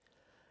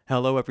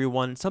Hello,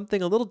 everyone.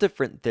 Something a little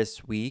different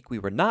this week. We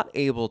were not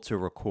able to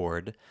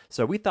record,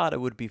 so we thought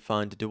it would be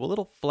fun to do a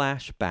little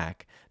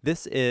flashback.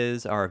 This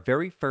is our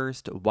very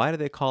first Why Do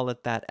They Call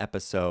It That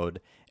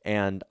episode,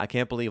 and I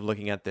can't believe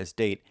looking at this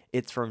date.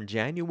 It's from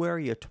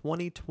January of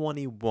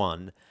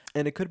 2021,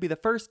 and it could be the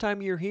first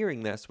time you're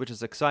hearing this, which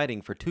is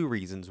exciting for two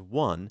reasons.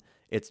 One,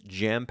 it's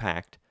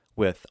jam-packed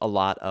with a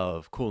lot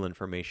of cool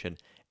information,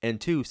 and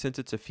two, since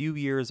it's a few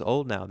years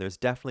old now, there's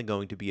definitely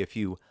going to be a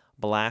few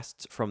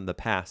blasts from the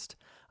past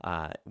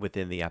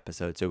within the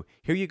episode. So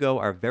here you go,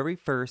 our very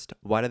first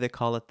Why Do They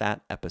Call It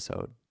That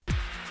episode.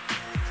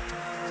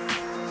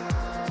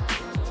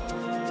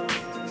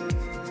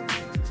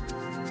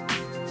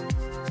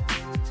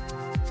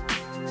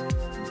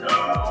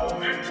 Now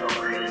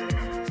entering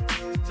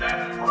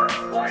that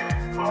Park Life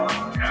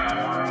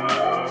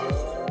Podcast.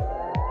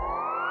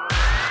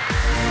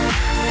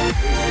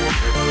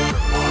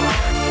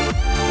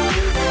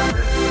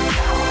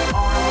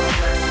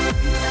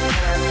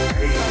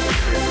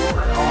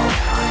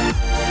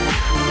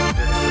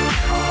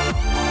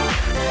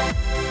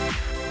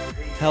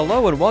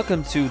 Hello and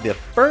welcome to the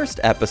first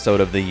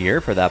episode of the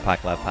year for That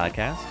Park Life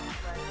Podcast.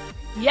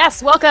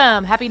 Yes,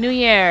 welcome. Happy New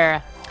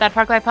Year. That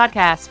Park Life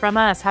Podcast from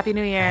us. Happy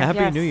New Year. Happy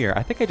Yes. New Year.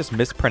 I think I just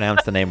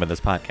mispronounced the name of this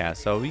podcast,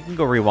 so you can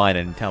go rewind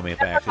and tell me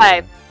if I That actually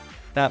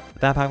Park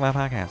did. That Park Life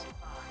Podcast.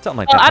 Something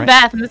like Well, that, I'm right?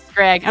 Beth and this is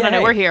Greg. I Yeah, don't know.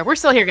 hey. We're here. We're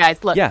still here,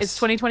 guys. Look, Yes. it's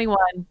 2021.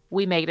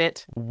 We made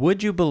it.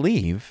 Would you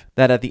believe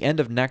that at the end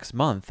of next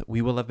month,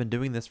 we will have been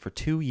doing this for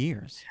 2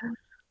 years?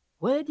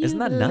 Would you Isn't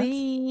that nuts?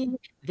 believe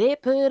they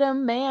put a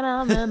man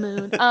on the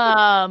moon?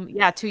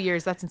 Yeah, 2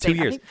 years. That's insane.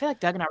 2 years. I feel like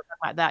Doug and I were talking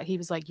about that. He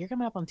was like, "You're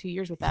coming up on 2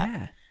 years with that."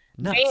 Yeah.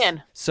 Nuts.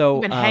 Man, So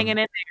you've been hanging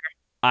in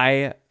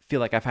I feel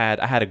like I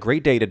had a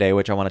great day today,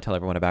 which I want to tell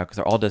everyone about because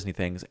they're all Disney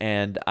things,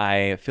 and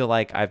I feel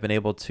like I've been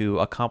able to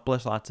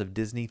accomplish lots of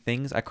Disney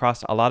things. I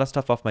crossed a lot of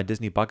stuff off my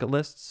Disney bucket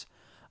lists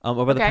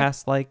over the Okay.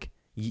 past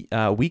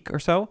week or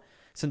so,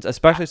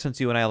 especially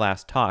since you and I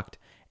last talked.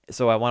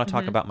 So I want to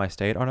talk about my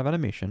stay at Art of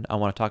Animation. I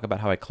want to talk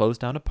about how I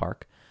closed down a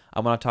park. I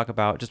want to talk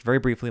about just very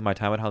briefly my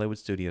time at Hollywood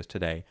Studios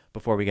today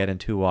before we get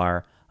into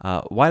our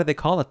Why Do They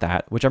Call It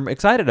That, which I'm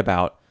excited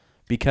about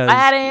because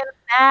Why didn't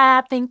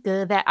I think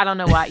of that? I don't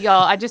know why.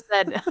 Y'all, I just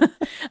said, I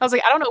was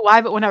like, I don't know why,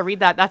 but when I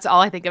read that, that's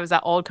all I think of is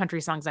that old country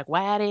song. It's like,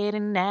 why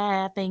didn't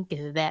I think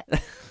of that?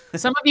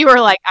 Some of you are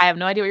like, I have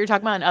no idea what you're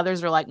talking about. And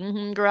others are like,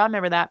 girl, I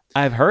remember that.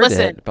 I've heard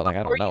Listen, it, but like I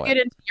don't Before know you get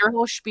it. into your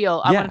whole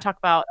spiel, I Yeah. want to talk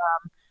about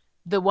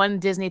the one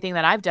Disney thing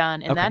that I've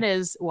done, and Okay. that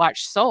is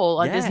watch Soul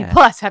on Disney Yeah.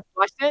 Plus. Have you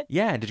watched it?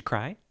 Yeah, did you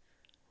cry?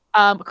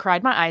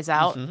 Cried my eyes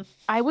out. Mhm.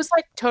 I was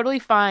like totally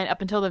fine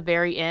up until the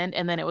very end,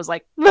 and then it was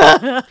like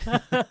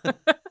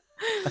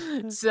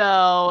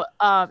so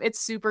it's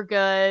super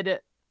good.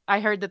 I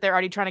heard that they're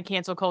already trying to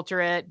cancel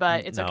culture it,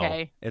 but it's No,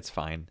 okay. it's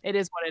fine. It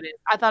is what it is.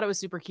 I thought it was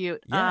super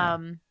cute. Yeah.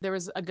 There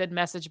was a good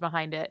message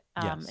behind it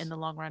Yes. in the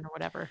long run or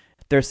whatever.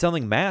 They're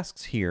selling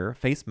masks here,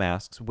 face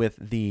masks with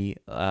the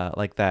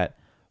like that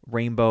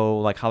rainbow,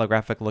 like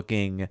holographic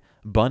looking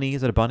bunny.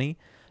 Is it a bunny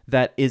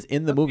that is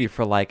in the movie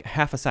for like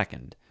half a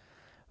second?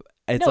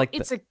 It's No, like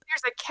there's a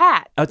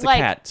cat. oh, it's Like,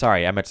 a cat.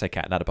 Sorry, I meant to say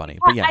cat, not a bunny.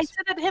 But I yes,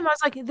 said that to him. I was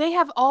like, they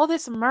have all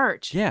this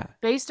merch yeah,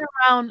 based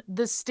around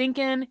the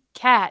stinking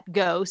cat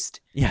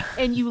ghost, yeah,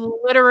 and you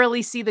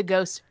literally see the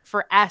ghost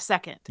for a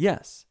second.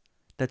 yes,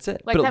 that's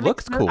it. Like But it that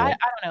looks makes no- cool. I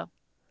don't know.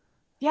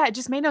 Yeah, it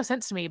just made no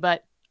sense to me.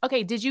 But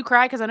okay, did you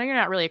cry? Because I know you're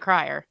not really a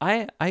crier.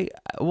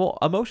 Well,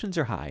 emotions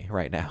are high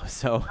right now,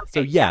 so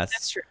Okay, yes,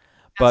 that's true.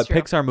 but That's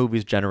true. Pixar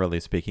movies, generally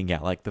speaking, yeah,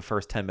 like the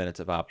first 10 minutes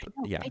of Up,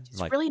 No, yeah, they just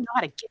like really know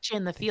how to get you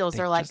in the feels. they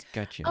They're like, just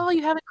got you. oh,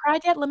 you haven't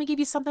cried yet? Let me give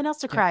you something else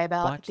to Yeah, cry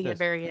about watch at the this.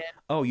 very end.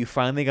 Oh, you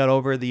finally got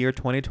over the year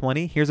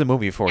 2020? Here's a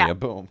movie for Yeah. you.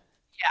 Boom.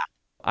 Yeah.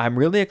 I'm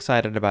really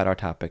excited about our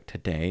topic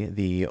today,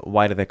 the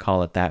Why Do They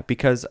Call It That?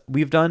 Because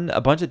we've done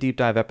a bunch of deep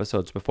dive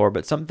episodes before,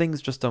 but some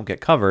things just don't get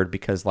covered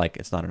because, like,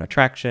 it's not an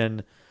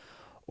attraction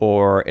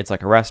or it's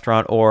like a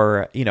restaurant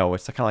or, you know,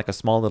 it's kind of like a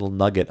small little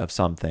nugget of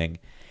something.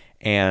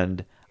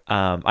 And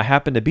I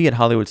happened to be at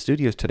Hollywood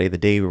Studios today, the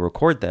day we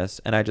record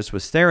this, and I just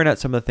was staring at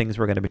some of the things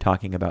we're going to be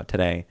talking about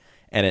today,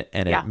 and it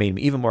Yeah. made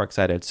me even more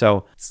excited.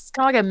 So It's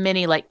kind of like a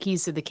mini like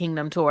Keys to the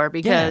Kingdom tour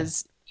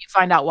because you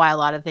find out why a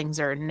lot of things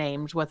are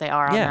named what they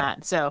are on Yeah.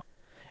 that. So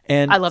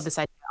and I love this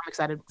idea. I'm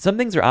excited. some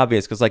things are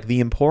obvious because, like, the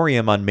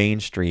Emporium on Main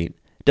Street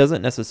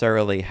doesn't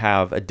necessarily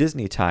have a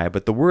Disney tie,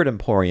 but the word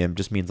Emporium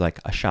just means like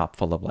a shop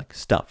full of like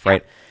stuff,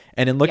 right?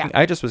 And in looking,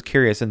 I just was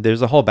curious, and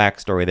there's a whole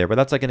backstory there, but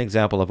that's like an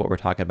example of what we're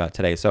talking about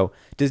today. So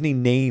Disney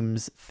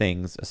names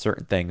things,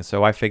 certain things.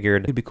 So I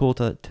figured it'd be cool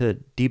to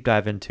deep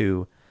dive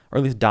into, or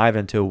at least dive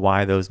into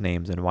why those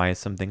names and why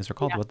some things are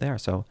called what they are.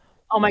 So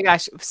Oh my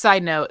gosh.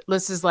 Side note.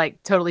 This is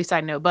like totally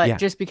side note, but Yeah.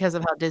 just because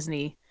of how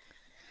Disney,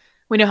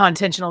 we know how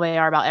intentional they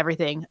are about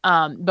everything.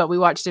 But we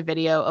watched a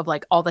video of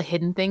like all the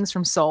hidden things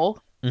from Soul.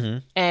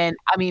 mhm. And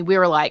I mean, we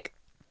were like,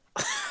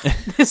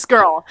 this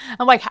girl,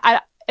 I'm like,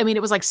 I mean,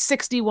 it was like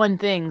 61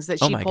 things that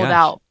Oh she my pulled gosh.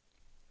 out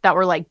that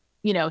were like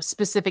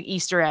specific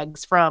Easter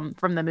eggs from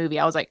the movie.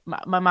 I was like,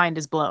 my mind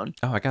is blown.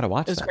 Oh, I gotta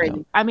watch It was that crazy.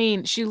 now. I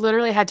mean, she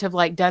literally had to have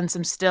like done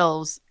some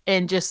stills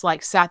and just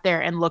like sat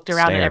there and looked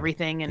around at Stared.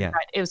 everything, and Yeah.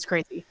 it was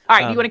crazy. All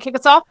right, you want to kick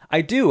us off?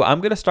 I do.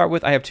 I'm gonna start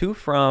with. I have two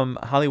from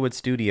Hollywood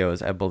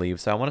Studios, I believe.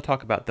 So I want to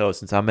talk about those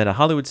since I'm in a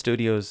Hollywood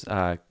Studios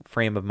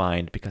frame of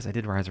mind because I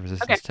did Rise of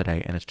Resistance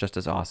today, and it's just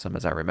as awesome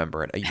as I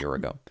remember it a year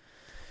ago.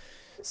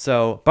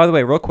 So, by the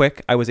way, real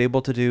quick, I was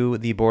able to do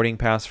the boarding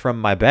pass from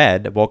my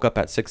bed. Woke up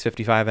at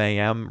 6:55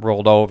 a.m.,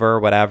 rolled over,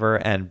 whatever,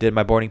 and did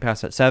my boarding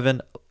pass at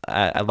 7.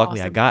 Luckily,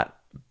 I Awesome. got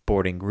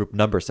boarding group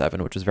number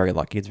 7, which is very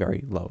lucky. It's a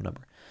very low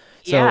number.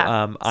 So,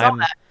 Yeah, saw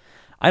that.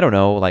 I don't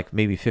know, like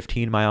maybe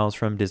 15 miles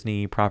from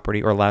Disney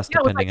property or less, Yeah,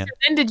 it was like, depending on. so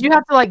then did you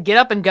have to like get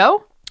up and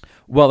go?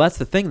 Well, that's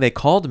the thing. They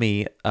called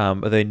me.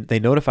 They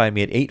notified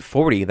me at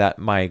 8:40 that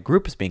my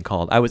group is being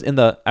called. I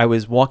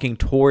was walking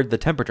toward the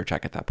temperature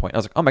check at that point. I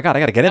was like, oh my god, I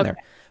got to get in there.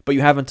 But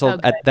you have until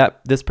Okay.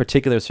 at this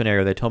particular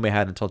scenario. They told me I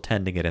had until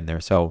 10 to get in there.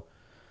 So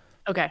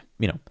Okay.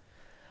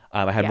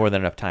 I had Yeah. more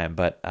than enough time.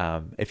 But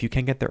if you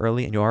can get there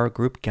early and you are a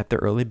group, get there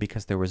early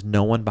because there was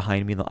no one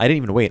behind me. I didn't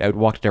even wait. I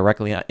walked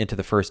directly into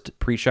the first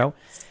pre-show.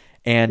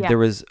 And Yeah.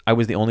 I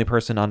was the only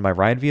person on my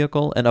ride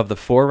vehicle, and of the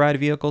 4 ride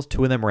vehicles,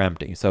 2 of them were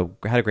empty. So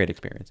I had a great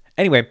experience.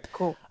 Anyway,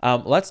 Cool.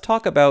 let's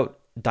talk about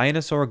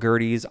Dinosaur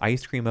Gertie's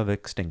Ice Cream of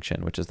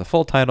Extinction, which is the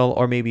full title,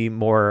 or maybe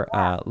more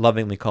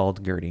lovingly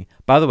called Gertie.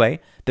 By the way,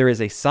 there is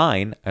a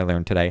sign, I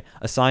learned today,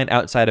 a sign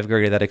outside of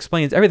Gertie that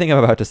explains everything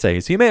I'm about to say.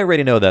 So you may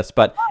already know this,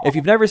 but if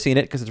you've never seen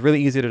it, because it's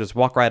really easy to just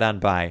walk right on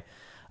by,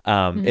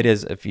 it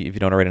is, if you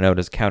don't already know, it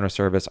is counter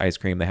service ice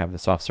cream. They have the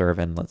soft serve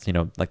and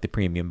like the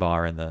premium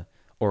bar and the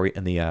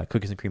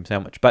cookies and cream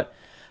sandwich. But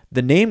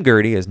the name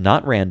Gertie is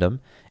not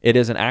random. It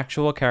is an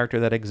actual character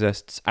that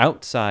exists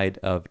outside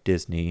of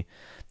Disney.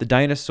 The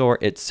dinosaur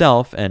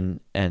itself and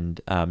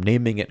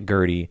naming it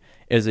Gertie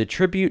is a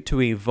tribute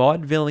to a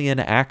vaudevillian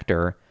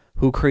actor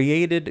who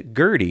created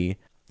Gertie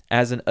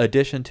as an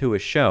addition to a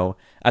show.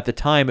 At the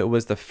time, it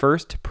was the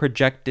first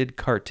projected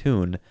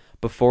cartoon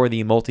before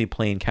the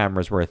multi-plane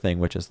cameras were a thing,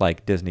 which is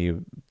like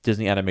Disney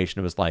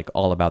animation was like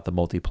all about the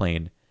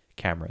multi-plane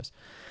cameras.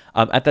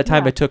 At that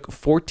time, Yeah. it took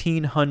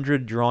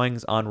 1,400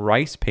 drawings on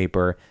rice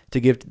paper to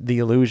give the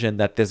illusion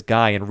that this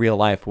guy in real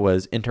life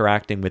was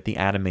interacting with the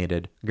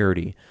animated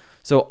Gertie.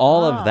 So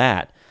all of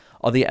that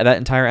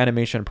entire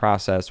animation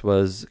process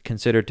was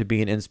considered to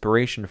be an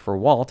inspiration for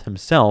Walt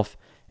himself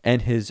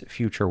and his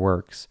future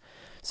works.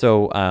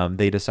 So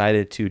they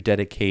decided to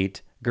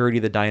dedicate Gertie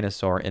the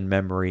dinosaur in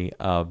memory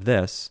of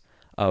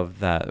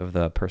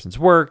the person's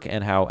work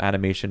and how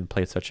animation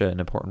played such an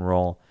important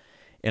role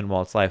in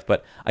Walt's life.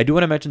 But I do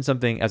want to mention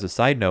something as a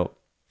side note,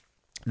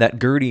 that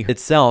Gertie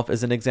itself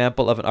is an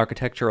example of an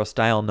architectural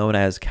style known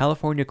as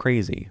California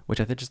Crazy,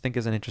 which I just think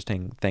is an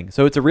interesting thing.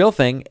 So it's a real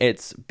thing.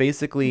 It's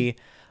basically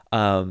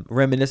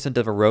reminiscent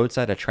of a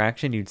roadside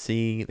attraction you'd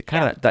see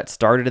that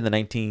started in the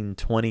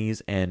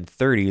 1920s and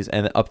 30s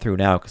and up through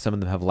now, because some of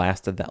them have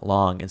lasted that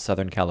long in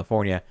Southern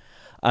California.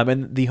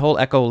 And the whole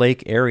Echo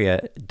Lake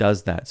area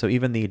does that. So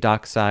even the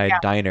Dockside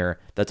Diner,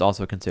 that's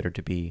also considered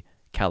to be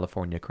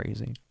California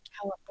Crazy.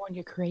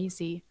 California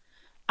Crazy.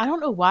 I don't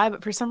know why,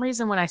 but for some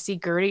reason when I see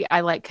Gertie,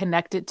 I like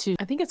connect it to,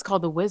 I think it's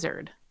called The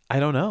Wizard. I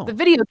don't know. The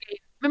video game.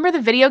 Remember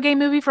the video game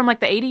movie from like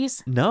the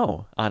 80s?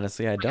 No,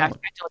 honestly, I Oh my gosh, don't. I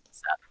have to look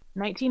this up.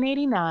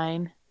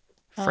 1989.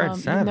 Fred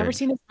You've never Savage.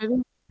 seen this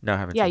movie? No, I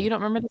haven't Yeah, seen you it.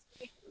 don't remember this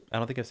movie? I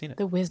don't think I've seen it.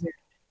 The Wizard.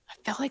 I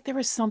felt like there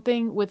was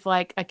something with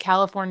like a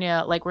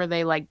California, like where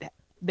they like,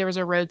 there was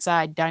a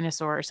roadside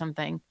dinosaur or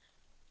something.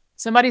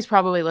 Somebody's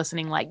probably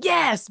listening like,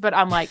 yes, but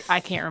I'm like, I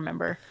can't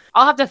remember.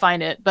 I'll have to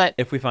find it, but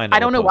If we find it, I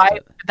don't we'll know post why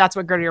it. that's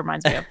what Gertie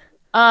reminds me of.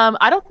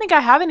 I don't think I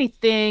have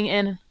anything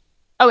in.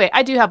 Oh wait,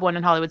 I do have one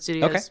in Hollywood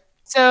Studios. Okay.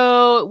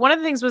 So one of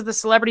the things was the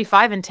Celebrity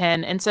 5 and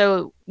 10, and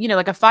so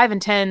like a 5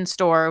 and 10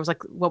 store was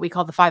like what we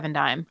call the 5 and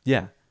dime.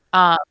 Yeah.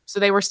 So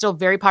they were still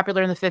very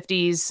popular in the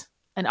 50s,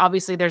 and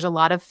obviously there's a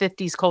lot of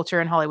 50s culture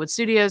in Hollywood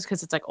Studios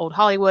because it's like old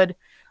Hollywood.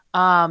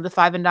 The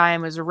 5 and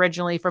dime was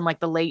originally from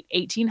like the late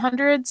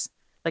 1800s,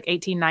 like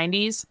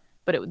 1890s,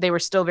 but they were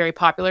still very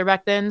popular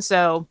back then.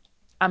 So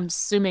I'm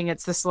assuming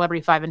it's the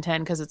Celebrity 5 and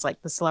 10 because it's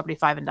like the Celebrity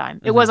 5 and dime.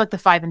 It was like the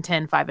 5 and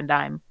 10, 5 and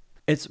dime.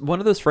 It's one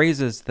of those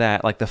phrases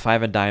that like the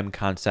 5 and dime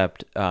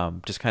concept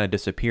just kind of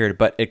disappeared,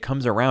 but it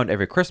comes around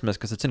every Christmas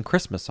because it's in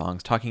Christmas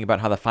songs talking about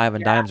how the 5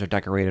 and dimes are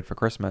decorated for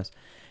Christmas.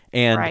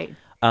 And Right.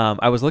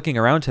 I was looking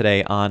around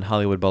today on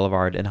Hollywood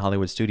Boulevard in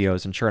Hollywood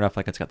Studios, and sure enough,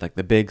 like it's got like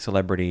the big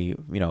celebrity,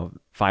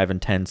 5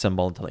 and 10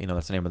 symbol,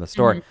 that's the name of the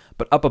store.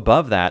 But up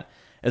above that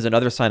is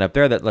another sign up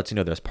there that lets you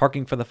know there's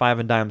parking for the 5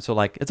 and dime. So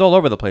like it's all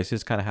over the place. You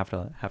just kind of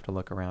have to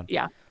look around.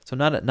 Yeah. So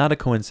not a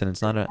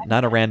coincidence, not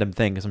a random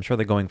thing, because I'm sure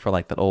they're going for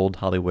like that old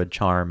Hollywood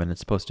charm, and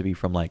it's supposed to be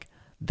from like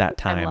that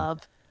time. I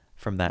love.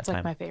 From that It's time.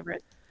 like my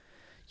favorite.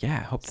 Yeah,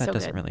 I hope that So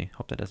doesn't good.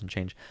 hope that doesn't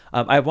change.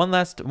 I have one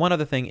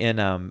other thing in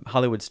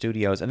Hollywood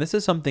Studios, and this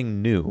is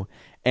something new.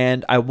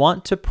 And I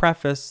want to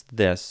preface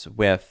this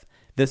with,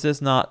 this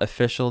is not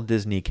official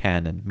Disney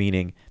canon,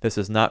 meaning this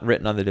is not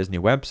written on the Disney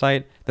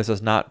website. This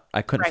is not,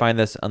 I couldn't Right. find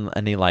this on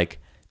any like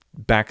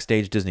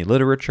backstage Disney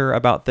literature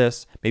about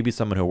this. Maybe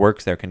someone who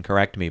works there can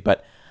correct me,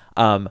 but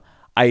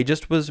I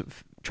just was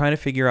trying to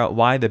figure out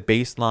why the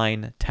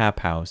Baseline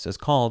Tap House is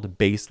called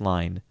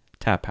Baseline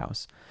Tap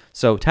House.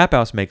 So Tap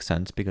House makes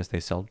sense because they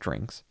sell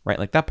drinks, right?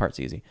 Like that part's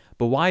easy.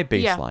 But why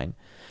Baseline?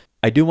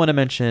 I do want to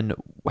mention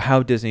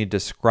how Disney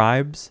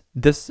describes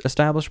this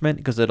establishment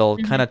because it'll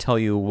kind of tell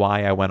you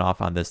why I went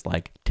off on this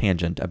like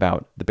tangent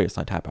about the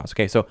Baseline Tap House.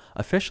 Okay, so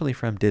officially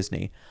from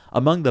Disney,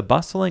 among the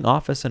bustling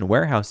office and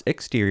warehouse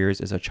exteriors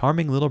is a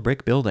charming little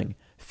brick building,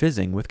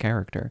 fizzing with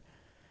character.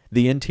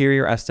 The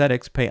interior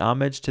aesthetics pay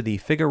homage to the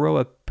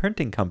Figueroa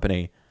Printing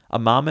Company, a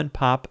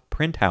mom-and-pop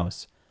print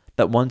house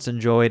that once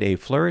enjoyed a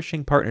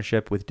flourishing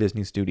partnership with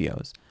Disney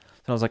Studios.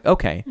 So I was like,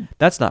 okay,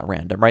 that's not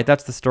random, right?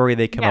 That's the story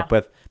they came up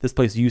with. This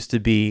place used to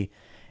be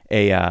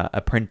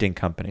a printing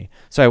company.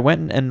 So I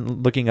went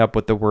and looking up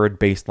what the word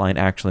baseline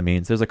actually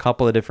means. There's a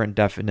couple of different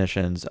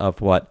definitions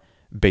of what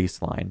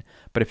baseline,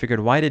 but I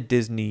figured, why did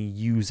Disney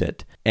use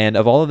it? And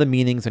of all of the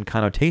meanings and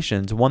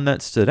connotations, one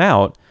that stood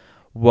out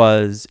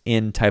was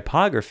in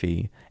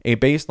typography, a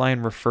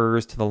baseline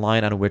refers to the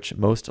line on which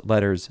most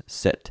letters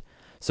sit.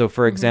 So,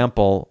 for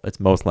example, it's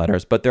most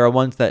letters, but there are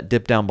ones that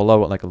dip down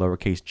below it, like a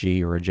lowercase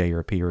g or a j or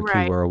a p or a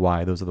q or a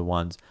y. Those are the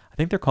ones. I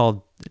think they're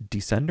called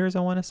descenders,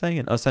 I want to say.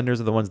 And ascenders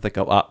are the ones that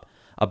go up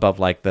above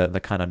like the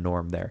kind of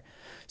norm there.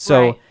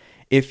 So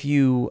if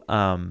you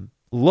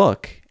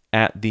look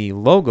at the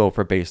logo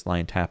for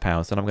Baseline Tap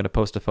House, and I'm going to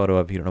post a photo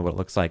of, you don't know what it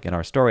looks like in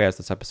our story as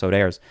this episode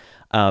airs,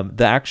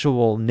 the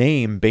actual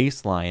name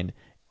Baseline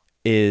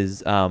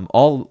is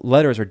all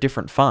letters are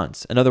different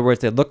fonts. In other words,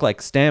 they look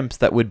like stamps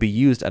that would be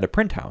used at a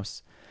print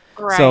house.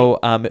 Right. So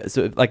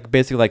like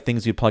basically like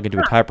things you plug into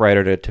a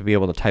typewriter to be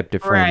able to type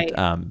different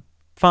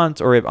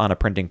fonts, or on a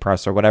printing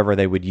press or whatever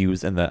they would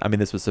use in the, I mean,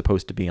 this was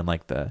supposed to be in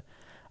like the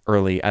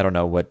early, I don't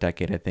know what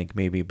decade, I think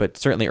maybe, but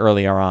certainly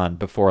earlier on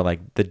before like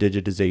the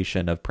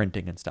digitization of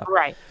printing and stuff.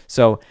 Right.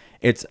 So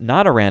it's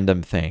not a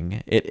random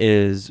thing. It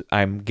is,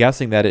 I'm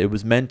guessing that it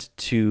was meant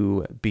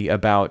to be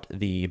about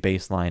the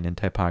baseline in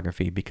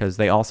typography because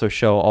they also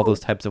show all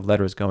those types of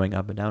letters going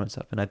up and down and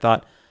stuff. And I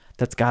thought,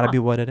 that's got to be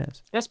what it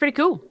is. That's pretty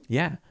cool.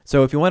 Yeah.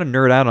 So if you want to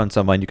nerd out on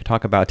someone, you could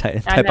talk about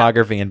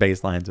typography and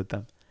baselines with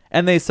them.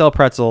 And they sell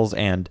pretzels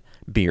and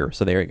beer.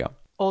 So there you go.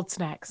 Old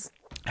snacks.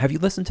 Have you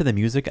listened to the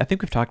music? I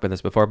think we've talked about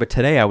this before, but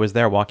today I was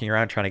there walking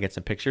around trying to get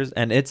some pictures,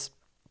 and it's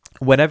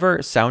whatever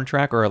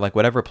soundtrack or like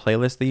whatever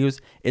playlist they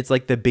use, it's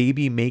like the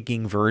baby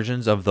making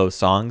versions of those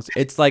songs.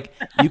 It's like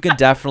you can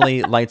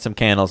definitely light some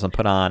candles and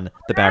put on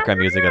the background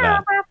music of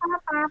that.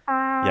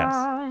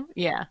 Yes.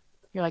 Yeah.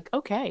 You're like,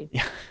 okay.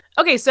 Yeah.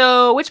 Okay,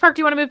 so which park do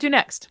you want to move to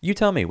next? You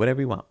tell me,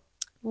 whatever you want.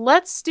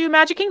 Let's do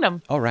Magic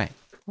Kingdom. All right.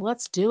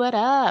 Let's do it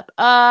up.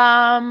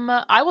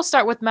 I will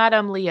start with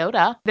Madame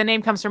Leota. The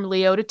name comes from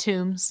Leota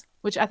Toombs,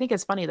 which I think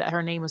is funny that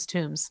her name was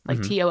Toombs,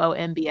 like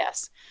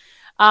Toombs.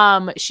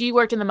 She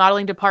worked in the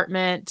modeling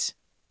department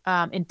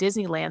in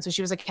Disneyland. So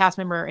she was a cast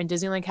member in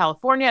Disneyland,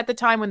 California at the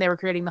time when they were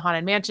creating the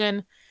Haunted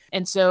Mansion.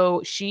 And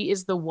so she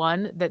is the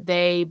one that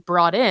they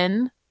brought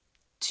in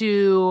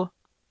to...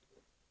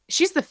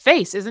 She's the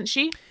face, isn't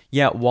she?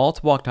 Yeah,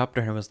 Walt walked up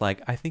to her and was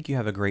like, I think you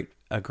have a great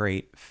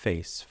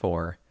face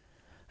for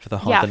the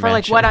Haunted Mansion.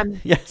 Like what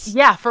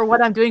I'm for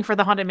what I'm doing for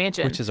the Haunted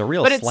Mansion. Which is a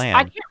real slam.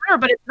 I can't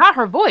remember, but it's not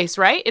her voice,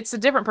 right? It's a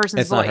different person's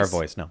voice. It's not her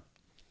voice, no.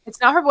 It's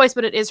not her voice,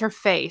 but it is her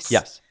face.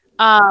 Yes.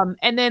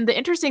 And then the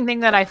interesting thing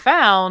that I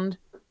found,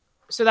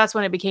 so that's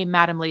when it became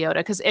Madame Leota,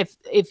 because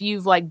if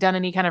you've like done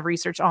any kind of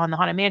research on the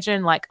Haunted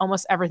Mansion, like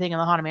almost everything in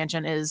the Haunted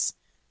Mansion is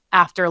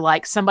after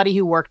like somebody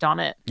who worked on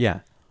it.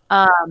 Yeah.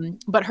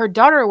 But her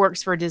daughter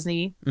works for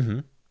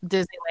Disneyland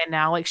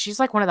now. Like she's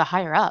like one of the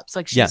higher ups.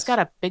 Like she's got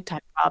a big time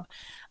job.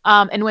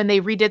 And when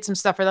they redid some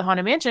stuff for the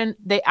Haunted Mansion,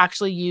 they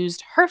actually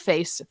used her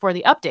face for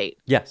the update.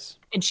 Yes.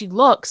 And she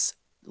looks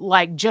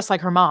like just like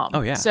her mom.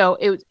 Oh yeah. So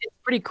it's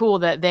pretty cool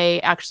that they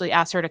actually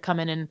asked her to come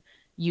in and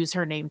use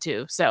her name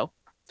too. So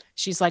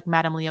she's like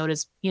Madame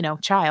Leota's,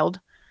 child.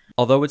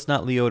 Although it's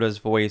not Leota's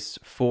voice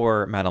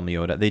for Madame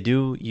Leota, they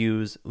do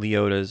use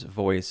Leota's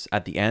voice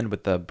at the end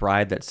with the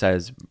bride that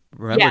says,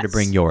 remember to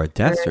bring your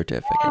death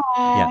certificate.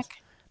 Yes.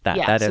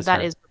 That is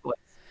her voice.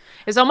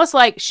 It's almost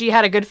like she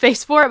had a good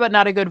face for it, but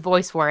not a good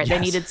voice for it. Yes.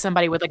 They needed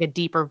somebody with like a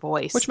deeper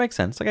voice. Which makes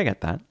sense. Like I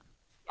get that.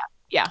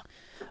 Yeah.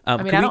 I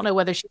mean, I don't know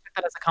whether she took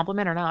that as a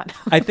compliment or not.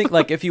 I think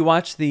like if you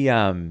watch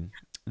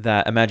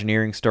that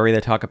Imagineering story, they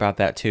talk about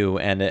that too,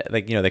 and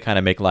they kind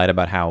of make light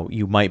about how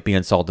you might be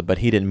insulted, but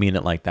he didn't mean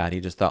it like that.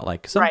 He just thought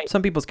like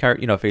some people's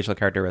facial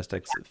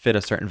characteristics fit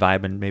a certain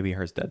vibe, and maybe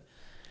hers did.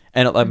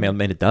 And I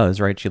mean, it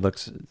does, right? She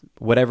looks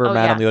whatever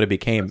Madame Leota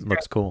became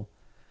looks cool.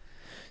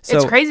 So,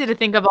 it's crazy to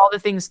think of all the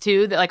things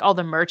too that like all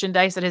the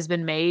merchandise that has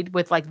been made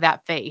with like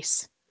that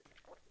face.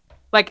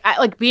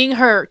 Like being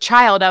her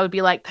child, I would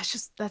be like,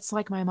 that's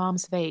like my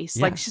mom's face.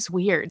 Yeah. Like it's just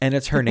weird. And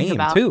it's her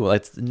name too.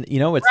 It's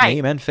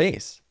name and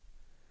face.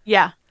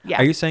 Yeah.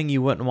 Are you saying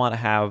you wouldn't want to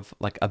have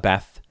like a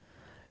Beth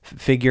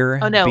figure?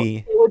 Oh no,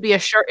 it would be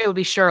it would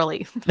be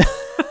Shirley.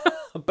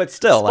 But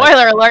still,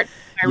 spoiler alert,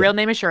 my real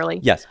name is Shirley.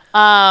 Yes.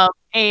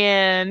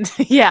 And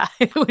yeah,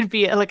 it would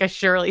be like a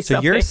Shirley So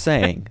you're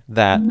something. saying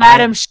that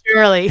Madam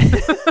Shirley.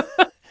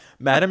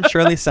 Madam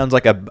Shirley sounds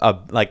like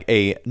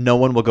a no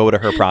one will go to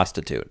her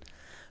prostitute,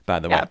 by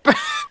the way.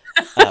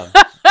 Yeah.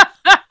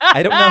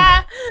 I don't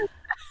know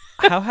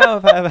how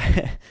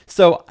have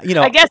so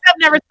I guess I've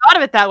never thought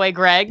of it that way,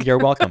 Greg. You're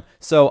welcome.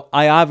 So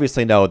I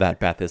obviously know that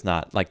Beth is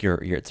not like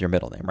it's your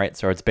middle name, right?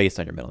 So it's based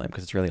on your middle name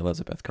because it's really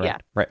Elizabeth,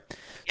 correct? Yeah. Right.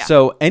 Yeah.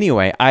 So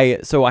anyway, I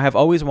have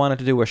always wanted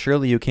to do a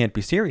Surely You Can't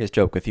Be Serious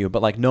joke with you,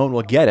 but like no one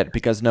will get it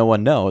because no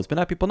one knows, but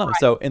now people know. Right.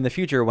 So in the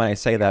future, when I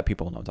say that,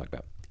 people will know what I'm talking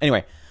about.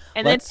 Anyway.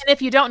 And then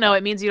if you don't know,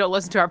 it means you don't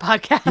listen to our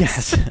podcast.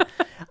 Yes.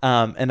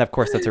 And of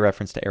course, that's a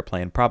reference to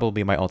Airplane,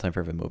 probably my all-time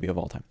favorite movie of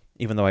all time,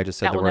 even though I just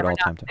said the word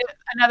all-time.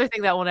 Another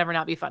thing that will never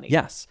not be funny.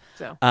 Yes.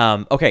 So.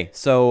 Okay,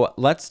 so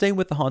let's stay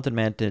with the Haunted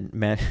Mansion.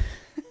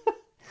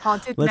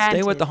 Let's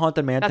stay with the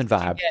Haunted Mansion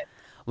vibe.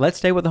 Let's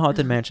stay with the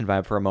Haunted Mansion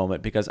vibe for a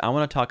moment because I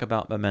want to talk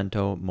about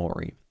Memento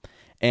Mori.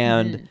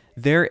 And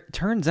there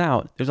turns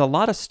out there's a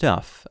lot of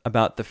stuff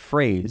about the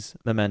phrase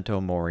Memento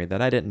Mori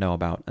that I didn't know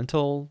about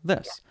until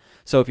this. Yeah.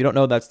 So if you don't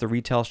know, that's the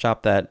retail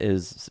shop that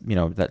is,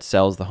 that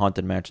sells the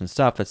Haunted Mansion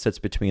stuff that sits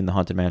between the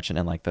Haunted Mansion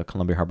and like the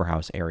Columbia Harbor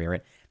House area,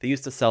 right? They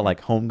used to sell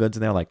like home goods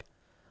in there, like,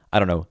 I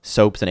don't know,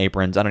 soaps and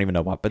aprons. I don't even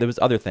know what, but there was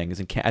other things.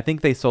 And I think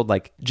they sold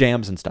like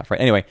jams and stuff,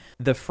 right? Anyway,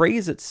 the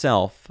phrase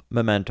itself,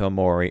 Memento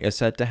Mori, is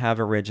said to have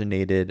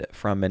originated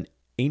from an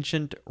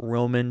ancient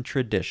Roman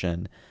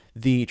tradition.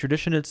 The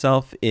tradition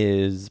itself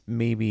is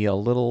maybe a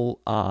little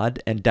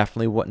odd and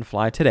definitely wouldn't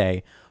fly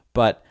today,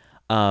 but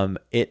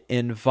it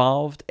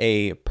involved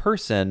a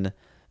person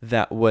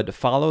that would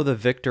follow the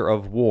victor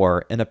of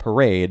war in a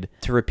parade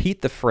to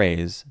repeat the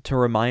phrase to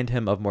remind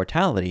him of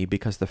mortality,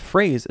 because the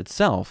phrase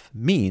itself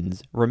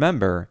means,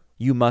 remember,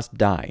 you must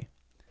die.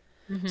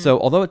 Mm-hmm. So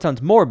although it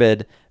sounds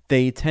morbid,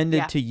 they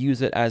tended to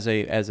use it as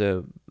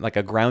a like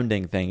a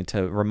grounding thing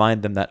to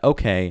remind them that,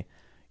 okay,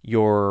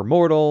 you're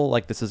mortal,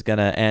 like this is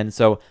gonna end.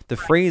 So the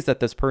phrase that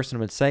this person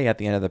would say at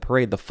the end of the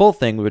parade, the full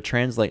thing would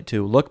translate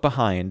to, look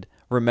behind,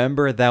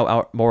 remember thou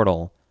art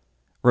mortal,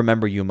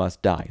 remember you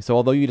must die. So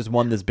although you just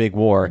won this big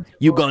war,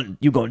 you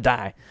gonna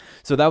die.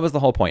 So that was the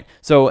whole point.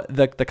 So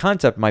the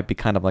concept might be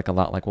kind of like a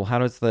lot like, well, how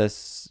does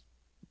this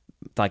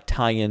like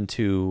tie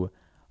into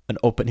an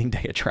opening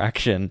day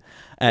attraction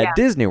at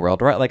Disney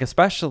World, right? Like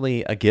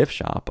especially a gift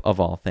shop of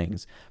all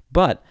things.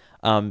 But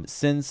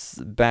since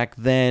back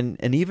then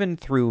and even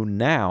through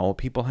now,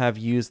 people have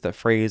used the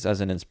phrase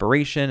as an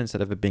inspiration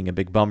instead of it being a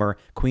big bummer.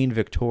 Queen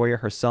Victoria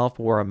herself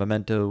wore a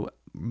Memento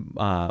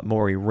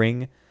Mori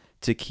ring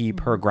to keep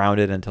her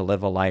grounded and to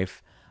live a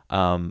life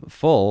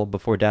full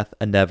before death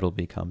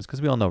inevitably comes, because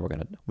we all know we're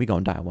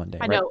gonna die one day.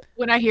 I know.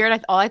 When I hear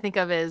it, all I think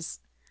of is,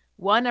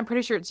 one, I'm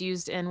pretty sure it's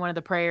used in one of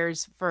the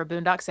prayers for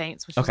Boondock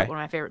Saints, which is like one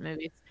of my favorite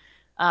movies.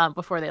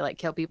 Before they like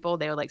kill people,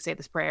 they would like say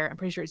this prayer. I'm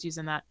pretty sure it's used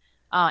in that.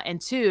 And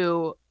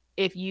two,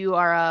 if you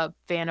are a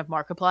fan of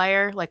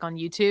Markiplier, like on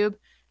YouTube,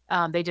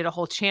 they did a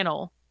whole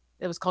channel.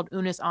 It was called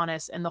Unis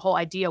Honest, and the whole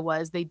idea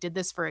was they did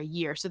this for a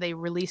year. So they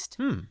released,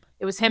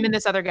 it was him and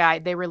this other guy.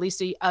 They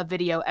released a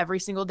video every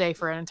single day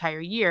for an entire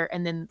year,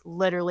 and then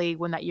literally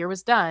when that year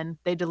was done,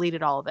 they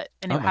deleted all of it,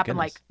 and it happened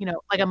like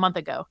a month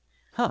ago.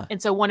 Huh.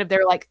 And so one of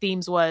their like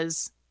themes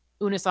was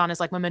Unis Honest,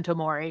 like Memento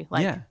Mori,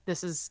 like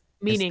this is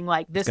meaning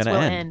like this will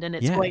end and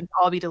it's going to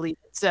all be deleted.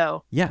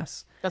 So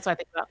yes, that's what I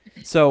think about.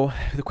 So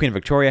the Queen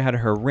Victoria had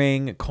her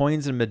ring.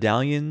 Coins and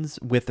medallions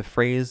with the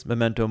phrase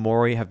Memento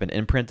Mori have been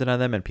imprinted on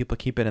them, and people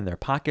keep it in their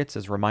pockets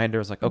as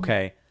reminders like,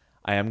 okay,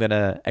 I am going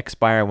to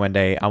expire one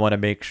day. I want to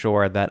make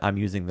sure that I'm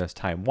using this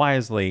time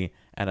wisely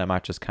and I'm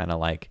not just kind of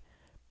like,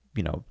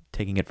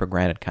 taking it for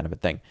granted kind of a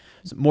thing.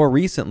 So more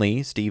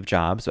recently, Steve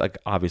Jobs, like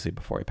obviously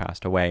before he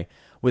passed away,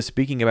 was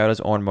speaking about his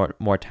own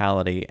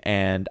mortality,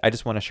 and I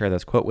just want to share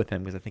this quote with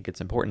him because I think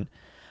it's important.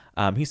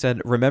 He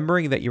said,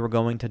 "Remembering that you are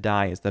going to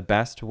die is the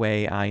best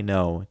way I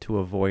know to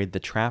avoid the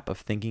trap of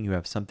thinking you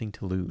have something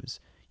to lose.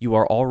 You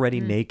are already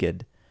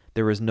naked.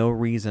 There is no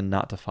reason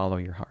not to follow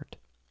your heart."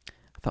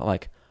 I thought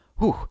like,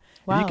 whew.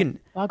 Wow. If you can,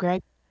 wow,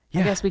 Greg.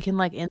 Yeah. I guess we can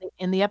like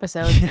end the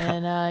episode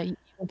and you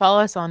can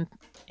follow us on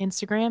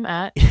Instagram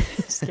at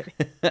just kidding.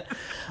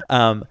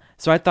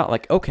 So I thought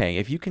like, okay,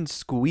 if you can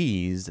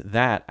squeeze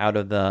that out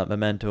of the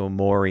Memento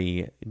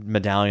Mori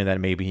medallion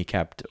that maybe he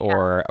kept,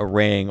 or a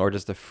ring, or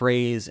just a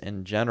phrase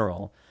in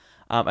general,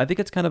 I think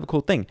it's kind of a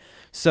cool thing.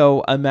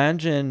 So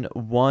imagine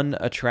one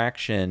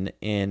attraction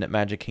in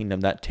Magic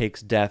Kingdom that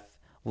takes death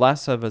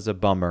less of it as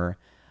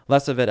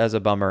a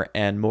bummer,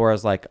 and more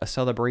as like a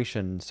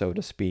celebration, so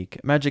to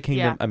speak. Magic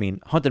Kingdom, I mean,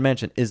 Haunted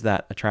Mansion is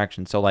that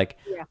attraction. So like,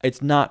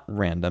 it's not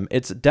random.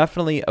 It's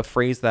definitely a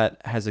phrase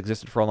that has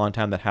existed for a long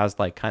time that has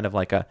like kind of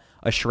like a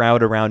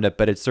shroud around it,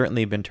 but it's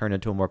certainly been turned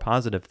into a more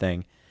positive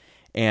thing.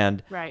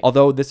 And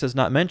although this is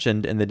not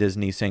mentioned in the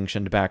Disney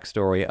sanctioned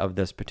backstory of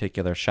this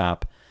particular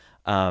shop,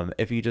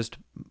 if you just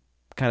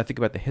kind of think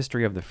about the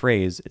history of the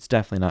phrase, it's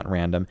definitely not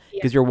random,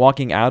 because you're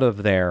walking out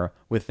of there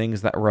with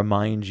things that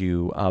remind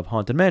you of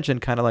Haunted Mansion,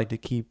 kind of like to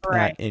keep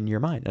that in your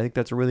mind. I think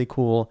that's a really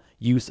cool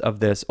use of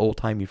this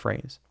old-timey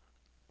phrase.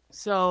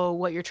 So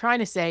what you're trying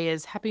to say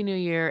is Happy New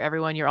Year,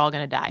 everyone. You're all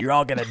going to die. You're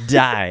all gonna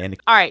die. And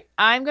All right.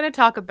 I'm going to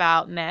talk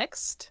about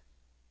next.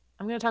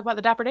 I'm going to talk about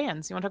the Dapper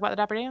Dans. You want to talk about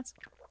the Dapper Dans?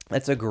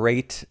 that's a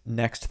great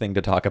next thing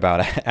to talk about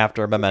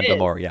after It Memento is.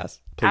 Mori.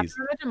 Yes, please.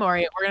 After Memento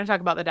Mori, we're going to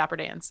talk about the Dapper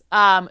Dans.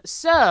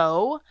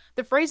 So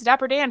the phrase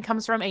Dapper Dan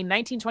comes from a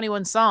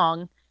 1921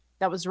 song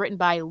that was written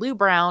by Lou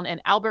Brown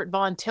and Albert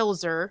von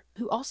Tilzer,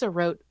 who also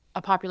wrote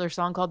a popular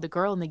song called The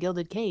Girl in the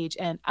Gilded Cage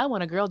and I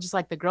Want a Girl Just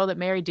Like the Girl That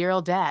Married Dear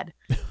Old Dad.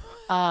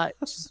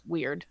 It's just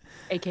weird,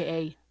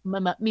 aka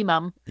me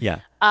mum.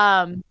 Yeah.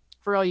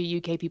 For all you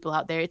UK people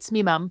out there, it's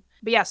me mum.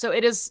 But yeah, so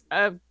it is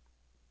a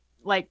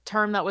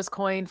term that was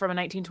coined from a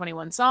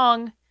 1921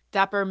 song.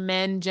 Dapper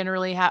men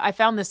generally have, I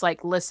found this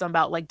list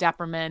about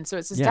dapper men. So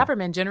it says Yeah. dapper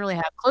men generally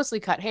have closely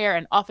cut hair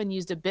and often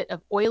used a bit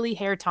of oily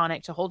hair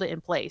tonic to hold it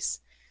in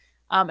place.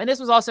 And this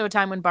was also a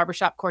time when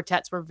barbershop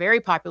quartets were very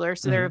popular.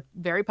 So they're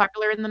very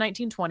popular in the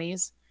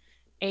 1920s.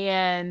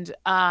 And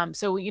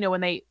so,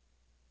 when they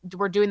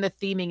were doing the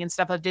theming and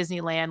stuff of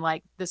Disneyland,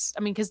 like this,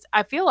 I mean, because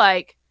I feel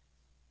like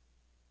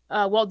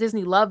Walt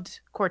Disney loved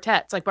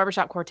quartets, like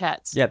barbershop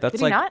quartets. Yeah, that's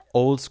Did he not?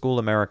 old school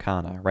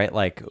Americana, right?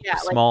 Like Yeah,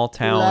 small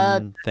town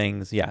loved-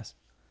 things. Yes.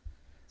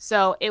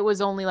 So it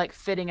was only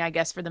fitting, I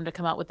guess, for them to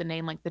come out with the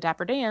name like the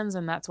Dapper Dans,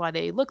 and that's why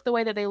they look the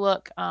way that they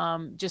look.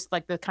 Just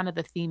like the kind of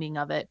the theming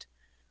of it.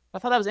 I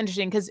thought that was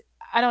interesting because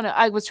I don't know.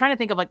 I was trying to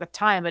think of the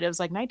time, but it was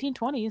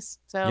 1920s.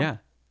 So Yeah.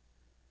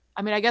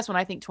 I mean, I guess when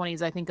I think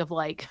 20s, I think of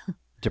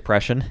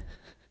Depression.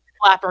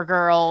 flapper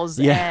girls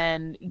Yeah.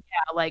 and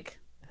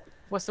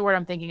what's the word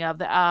I'm thinking of?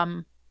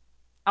 The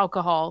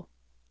alcohol.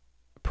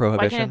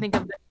 Prohibition. Why can't I think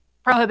of the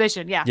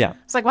prohibition? Yeah. Yeah.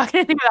 It's why can't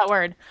I think of that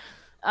word?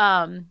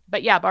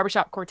 But yeah,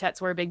 barbershop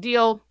quartets were a big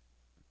deal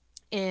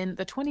in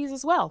the 20s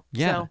as well.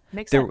 Yeah. So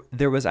makes sense.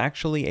 There was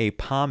actually a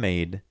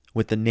pomade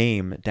with the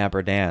name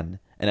Dapper Dan,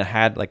 and it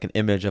had an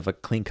image of a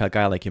clean cut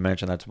guy, like you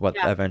mentioned. That's what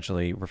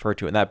eventually referred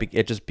to it. And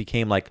it just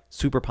became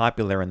super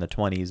popular in the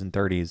 20s and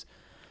 30s.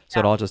 So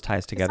it all just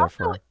ties together.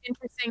 It's also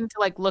interesting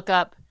to look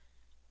up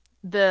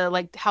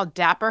the how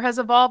dapper has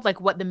evolved,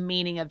 what the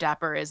meaning of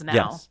dapper is now.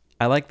 Yes.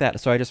 I like that.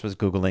 So I just was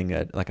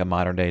Googling a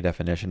modern day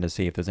definition to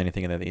see if there's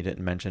anything in there that you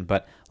didn't mention.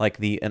 But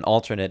an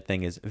alternate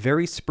thing is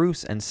very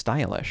spruce and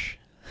stylish.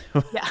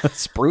 Yeah.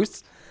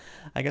 Spruce?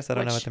 I guess I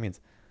don't know what that means.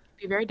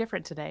 Be very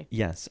different today.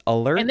 Yes.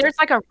 Alert. And there's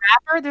a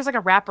rapper. There's a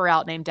rapper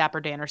out named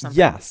Dapper Dan or something.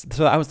 Yes.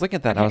 So I was looking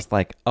at that and I was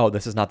like, oh,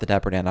 this is not the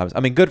Dapper Dan.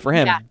 Good for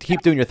him. Yeah.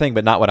 Keep doing your thing,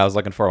 but not what I was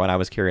looking for when I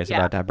was curious Yeah.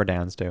 about Dapper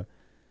Dans too.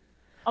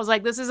 I was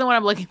like, this isn't what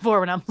I'm looking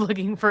for when I'm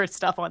looking for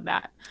stuff on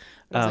that.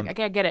 I was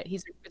okay, I get it.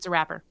 It's a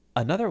rapper.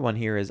 Another one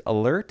here is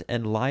alert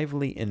and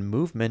lively in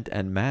movement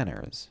and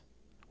manners,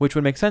 which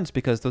would make sense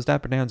because those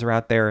Dapper Dans are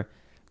out there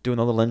doing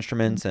the little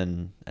instruments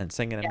and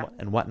singing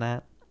and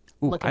whatnot.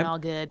 Ooh, Looking all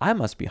good. I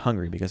must be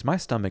hungry because my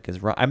stomach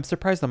is raw. I'm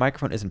surprised the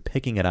microphone isn't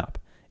picking it up.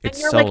 It's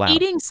and you're so loud.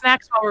 eating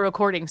snacks while we're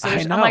recording. So I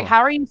I'm know. like,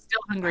 how are you still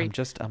hungry?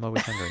 I'm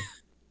always hungry.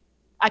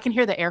 I can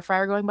hear the air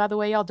fryer going, by the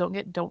way, y'all. Don't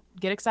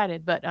get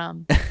excited. But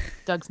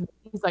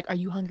he's like, are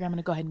you hungry? I'm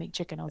gonna go ahead and make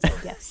chicken. I was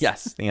like, yes.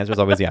 Yes. The answer is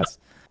always yes.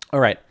 All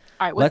right.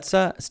 All right. Let's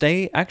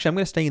stay. Actually, I'm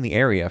going to stay in the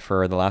area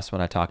for the last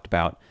one I talked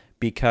about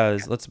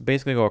because let's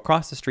basically go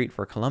across the street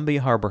for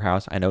Columbia Harbor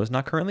House. I know it's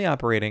not currently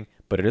operating,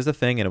 but it is a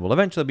thing and it will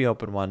eventually be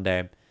open one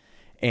day.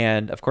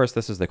 And of course,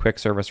 this is the quick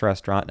service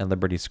restaurant in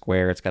Liberty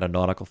Square. It's got a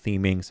nautical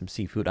theming, some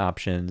seafood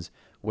options,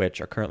 which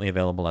are currently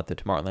available at the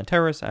Tomorrowland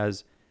Terrace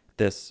as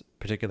this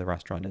particular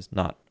restaurant is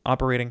not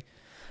operating.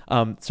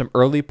 Some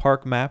early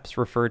park maps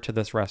refer to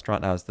this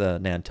restaurant as the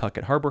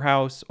Nantucket Harbor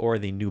House or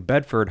the New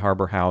Bedford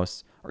Harbor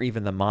House or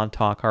even the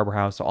Montauk Harbor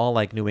House, so all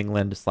New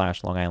England /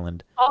 Long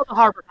Island. All the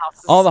harbor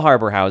houses. All the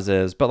harbor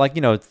houses, but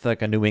it's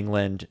a New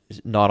England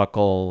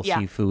nautical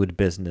seafood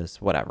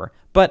business, whatever.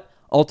 But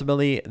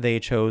ultimately, they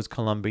chose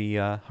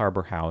Columbia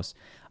Harbor House.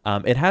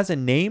 It has a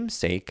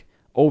namesake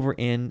over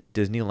in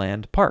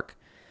Disneyland Park.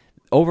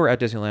 Over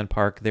at Disneyland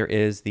Park, there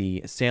is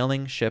the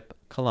sailing ship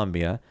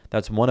Columbia.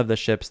 That's one of the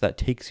ships that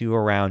takes you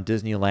around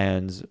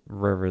Disneyland's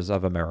rivers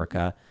of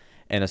America,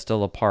 and it's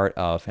still a part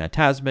of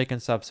Fantasmic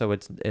and stuff. So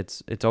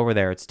it's over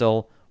there. It's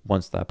still,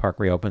 once the park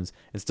reopens,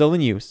 it's still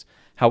in use.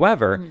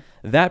 However,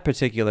 that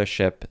particular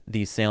ship,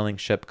 the sailing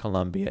ship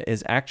Columbia,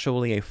 is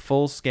actually a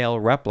full-scale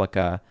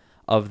replica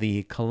of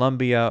the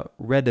Columbia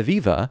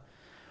Rediviva,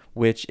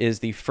 which is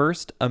the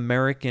first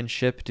American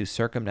ship to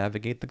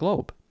circumnavigate the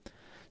globe.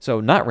 So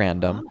not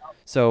random.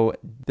 So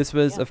this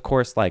was, of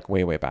course,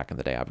 way, way back in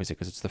the day, obviously,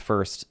 because it's the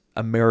first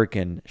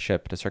American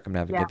ship to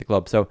circumnavigate the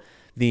globe. So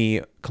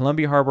the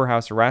Columbia Harbor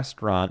House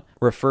restaurant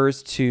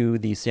refers to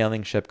the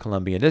sailing ship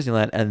Columbia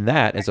Disneyland, and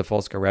that is a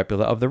full-scale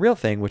replica of the real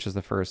thing, which is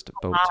the first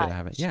boat to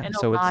have it. Yeah,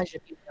 so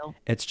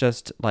it's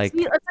just See,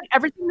 it's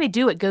everything they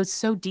do, it goes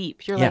so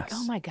deep. You're like,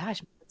 oh my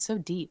gosh, it's so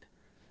deep.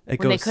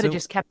 When they could have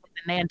just kept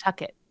it in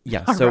Nantucket.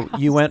 Yeah, so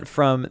you went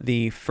from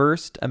the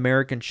first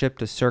American ship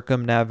to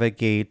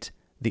circumnavigate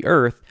the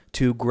earth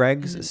to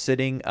Greg's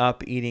sitting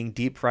up eating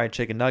deep fried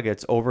chicken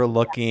nuggets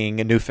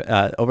overlooking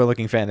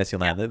overlooking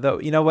Fantasyland. Though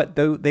you know what,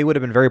 they would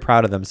have been very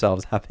proud of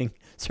themselves having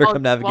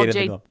circumnavigated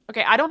the globe.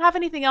 Okay, I don't have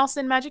anything else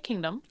in Magic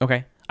Kingdom.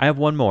 Okay, I have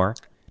one more.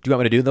 Do you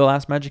want me to do the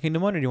last Magic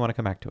Kingdom one, or do you want to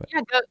come back to it?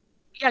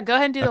 Go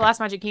ahead and do the last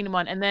Magic Kingdom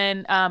one, and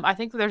then I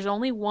think there's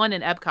only one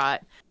in Epcot.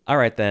 All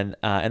right, then.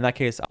 In that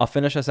case, I'll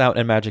finish us out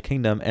in Magic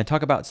Kingdom and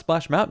talk about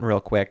Splash Mountain real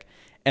quick.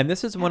 And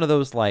this is one of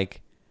those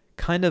like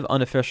kind of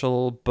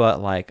unofficial,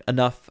 but like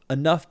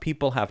enough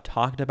people have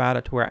talked about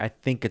it to where I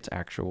think it's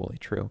actually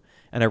true.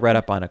 And I read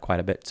up on it quite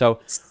a bit. So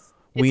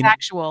It's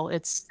actual.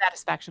 It's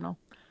satisfactional.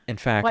 In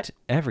fact,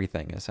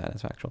 everything is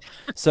satisfactional.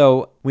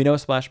 So we know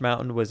Splash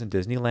Mountain was in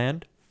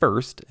Disneyland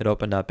first. It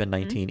opened up in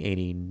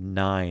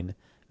 1989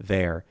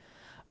 there.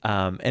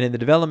 And in the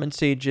development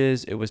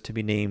stages, it was to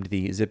be named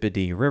the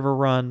Zippity River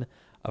Run.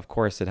 Of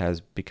course, it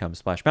has become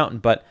Splash Mountain.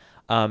 But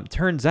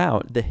turns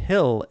out the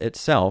hill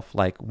itself,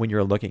 like when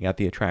you're looking at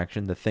the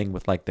attraction, the thing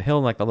with like the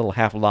hill, like the little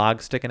half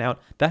log sticking out,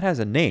 that has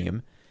a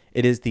name.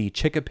 It is the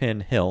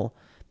Chickapin Hill.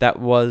 That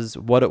was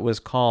what it was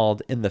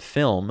called in the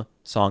film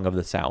Song of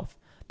the South.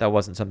 That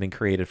wasn't something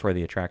created for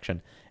the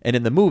attraction. And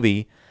in the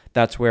movie,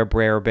 that's where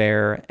Brer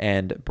Bear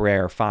and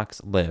Brer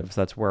Fox lives.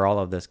 That's where all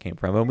of this came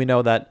from. And we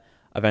know that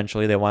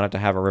eventually they wanted to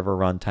have a river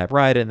run type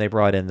ride, and they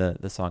brought in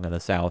the Song of the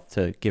South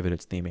to give it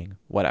its theming,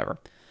 whatever.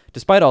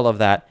 Despite all of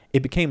that,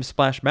 it became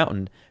Splash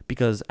Mountain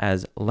because,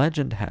 as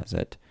legend has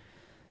it,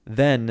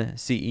 then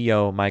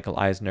CEO Michael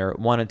Eisner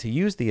wanted to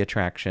use the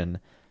attraction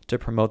to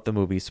promote the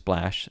movie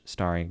Splash,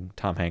 starring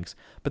Tom Hanks.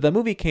 But the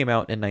movie came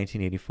out in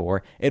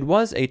 1984. It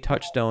was a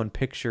Touchstone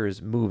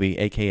Pictures movie,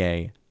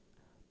 aka,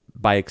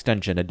 by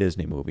extension, a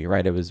Disney movie,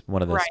 right? It was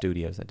one of the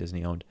studios that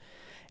Disney owned.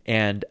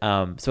 And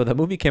so the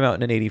movie came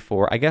out in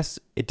 84. I guess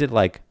it did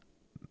like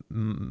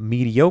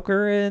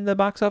mediocre in the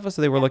box office,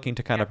 so they were looking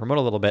to kind of promote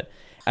a little bit.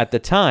 At the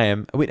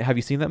time, wait, have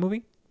you seen that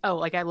movie? Oh,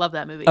 like I love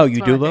that movie. Oh,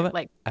 you do love it?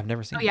 Like I've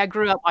never seen it. Yeah, I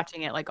grew up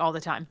watching it like all the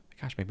time.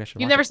 Gosh, maybe I should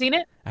watch it. You've never seen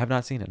it? I have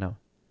not seen it, no.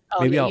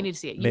 Oh, maybe you need to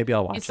see it. Maybe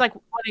I'll watch it. It's like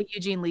one of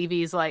Eugene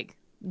Levy's like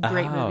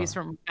great movies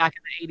from back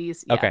in the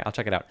 80s. Yeah. Okay, I'll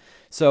check it out.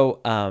 So,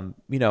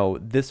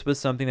 this was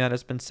something that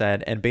has been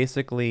said, and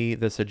basically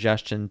the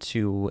suggestion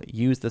to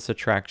use this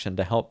attraction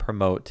to help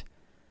promote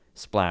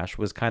Splash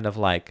was kind of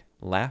like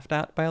laughed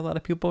at by a lot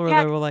of people, where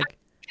they were like,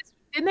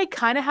 didn't they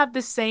kind of have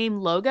the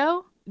same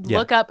logo? Yeah.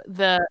 Look up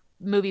the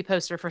movie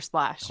poster for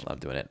Splash. I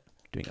love doing it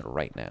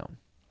right now.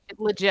 It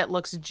legit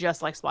looks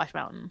just like Splash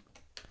Mountain.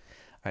 All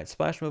right,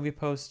 Splash movie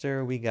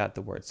poster. We got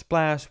the word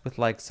Splash with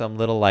like some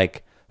little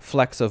like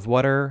flecks of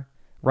water,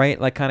 right?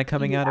 Like kind of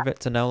coming out of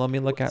it. So now let me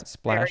look at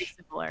Splash. Very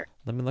similar.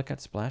 Let me look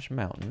at Splash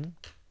Mountain.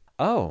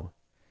 Oh,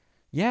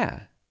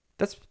 yeah.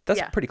 That's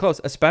pretty close,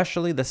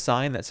 especially the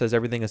sign that says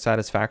everything is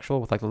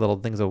satisfactual with like the little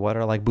things of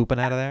water like booping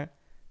out of there.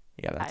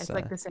 Yeah, that's it's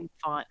like the same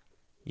font.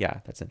 Yeah,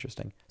 that's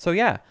interesting.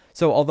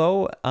 So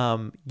although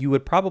you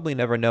would probably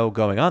never know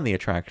going on the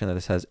attraction that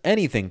this has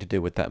anything to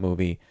do with that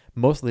movie,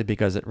 mostly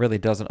because it really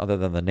doesn't other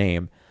than the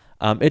name.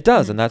 It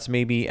does, and that's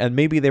maybe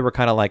they were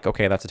kind of like,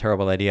 okay, that's a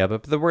terrible idea,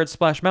 but the word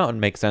Splash Mountain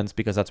makes sense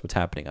because that's what's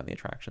happening on the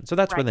attraction. So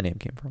that's where the name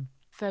came from.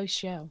 Faux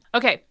show.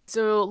 Okay,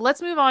 so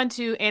let's move on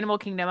to Animal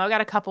Kingdom. I've got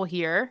a couple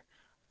here.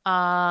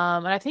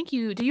 And I think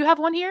do you have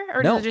one here,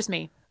 or is it just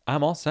me?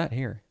 I'm all set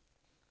here.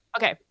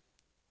 Okay.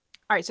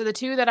 All right, so the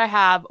two that I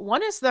have,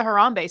 one is the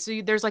Harambe. So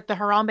there's like the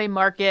Harambe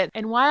market,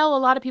 and while a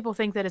lot of people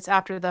think that it's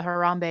after the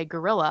Harambe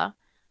gorilla,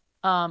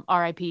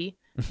 R.I.P.,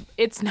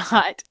 it's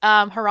not.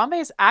 Harambe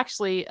is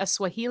actually a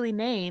Swahili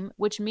name,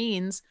 which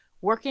means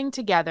working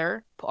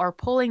together or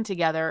pulling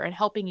together and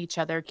helping each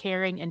other,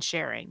 caring and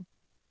sharing.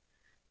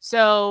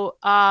 So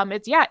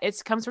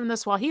it comes from the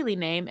Swahili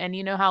name, and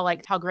you know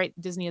how great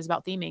Disney is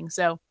about theming.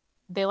 So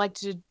they like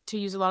to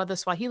use a lot of the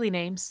Swahili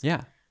names.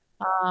 Yeah.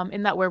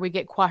 Isn't that where we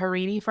get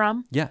Kwaherini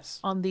from? Yes.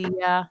 On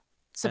the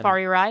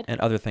safari ride. And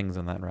other things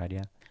on that ride,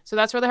 yeah. So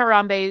that's where the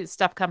Harambe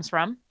stuff comes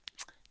from.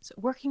 So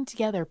working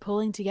together,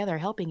 pulling together,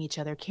 helping each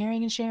other,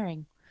 caring and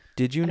sharing.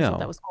 Did you know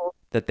that was cool.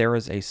 That there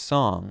is a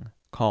song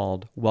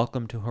called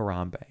Welcome to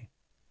Harambe?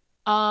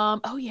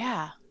 Oh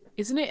yeah.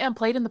 Isn't it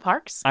played in the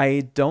parks?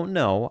 I don't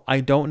know.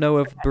 I don't know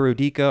if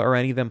Burudika or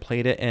any of them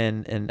played it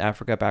in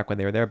Africa back when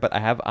they were there, but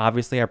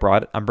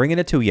I'm bringing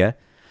it to you.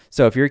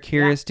 So if you're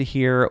curious to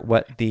hear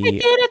what the...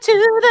 Taking it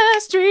to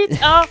the streets.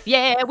 Oh,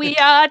 yeah, we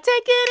are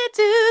taking it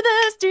to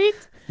the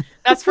streets.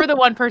 That's for the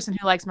one person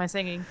who likes my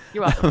singing.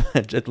 You're welcome.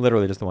 It's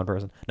literally just the one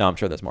person. No, I'm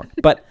sure there's more.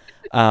 But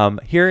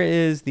here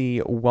is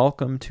the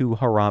Welcome to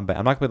Harambe.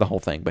 I'm not going to play the whole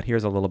thing, but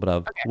here's a little bit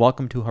of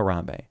Welcome to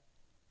Harambe.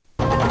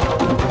 Welcome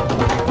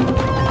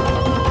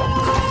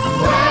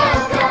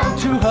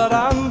to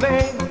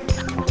Harambe.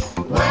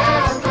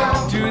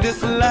 Welcome to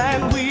this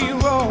land we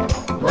roam.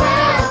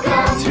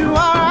 Welcome to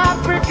our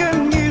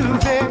African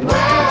music.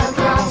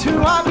 Welcome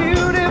to our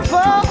beautiful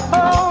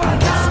home.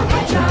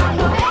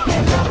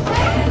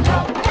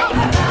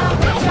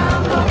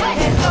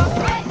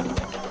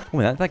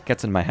 Ooh, that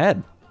gets in my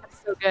head.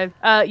 That's so good.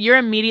 Your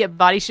immediate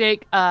body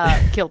shake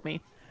killed me.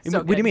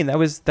 What do you mean? That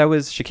was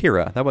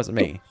Shakira. That wasn't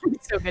me.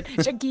 so good.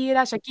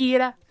 Shakira,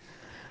 Shakira.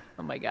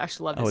 Oh my gosh,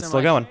 loved it Oh, so it's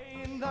still much. going.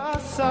 In the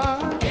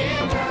sun,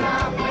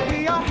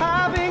 we are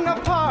having a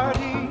party.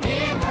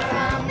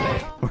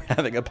 We're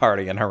having a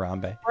party in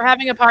Harambe. We're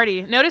having a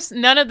party. Notice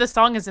none of the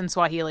song is in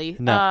Swahili.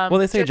 No. Well,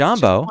 they say just one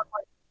Jumbo. word.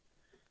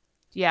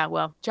 Yeah,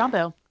 well,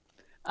 Jumbo.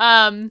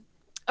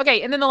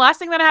 Okay, and then the last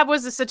thing that I have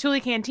was the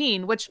Satuli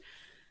Canteen, which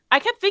I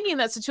kept thinking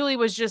that Satuli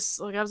was just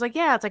like, I was like,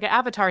 yeah, it's like an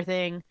Avatar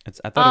thing.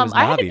 I thought it was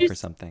I had to Navi do for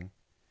something.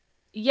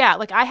 Yeah,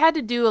 like I had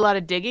to do a lot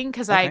of digging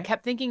because I Okay.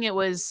 kept thinking it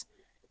was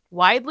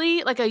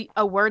widely like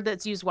a word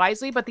that's used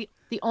wisely, but the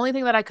only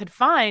thing that I could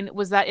find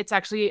was that it's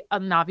actually a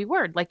Navi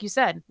word, like you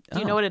said. Do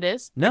you know Oh. what it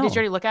is? No. Did you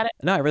already look at it?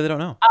 No, I really don't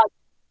know.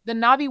 The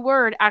Navi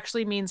word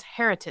actually means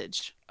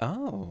heritage.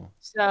 Oh.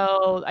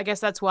 So I guess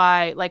that's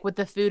why, like with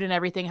the food and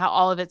everything, how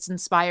all of it's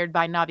inspired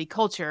by Navi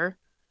culture,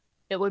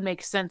 it would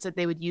make sense that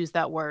they would use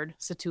that word,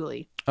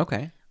 Satuli.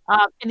 Okay.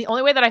 And the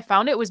only way that I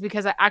found it was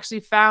because I actually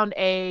found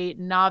a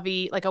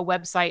Navi, like a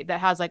website that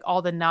has like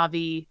all the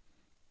Navi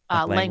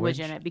Like language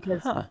in it.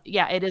 Because Huh.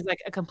 yeah, it is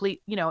like a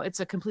complete, it's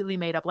a completely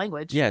made up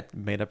language. Yeah,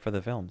 made up for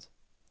the films.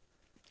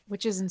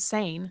 Which is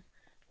insane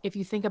if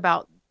you think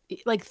about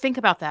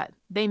that.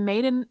 They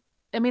made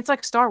it's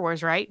like Star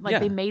Wars, right? Like Yeah.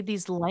 they made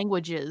these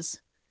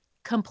languages,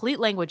 complete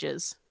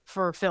languages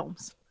for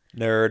films.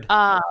 Nerd.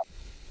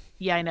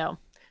 Yeah, I know.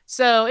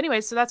 So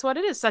anyway, so that's what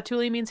it is.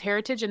 Satuli means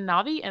heritage in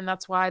Navi, and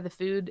that's why the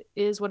food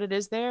is what it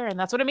is there, and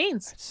that's what it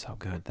means. It's so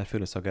good. That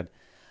food is so good.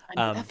 I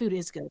know, that food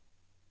is good.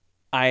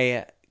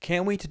 I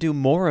can't wait to do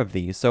more of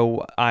these.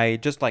 So I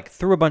just like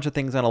threw a bunch of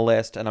things on a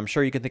list, and I'm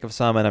sure you can think of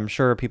some, and I'm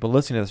sure people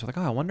listening to this are like,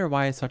 oh, I wonder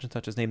why such and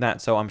such is named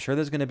that. So I'm sure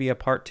there's going to be a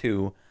part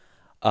 2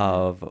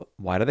 of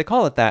why do they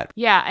call it that?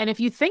 Yeah, and if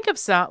you think of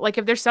some, like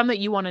if there's some that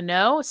you want to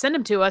know, send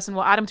them to us, and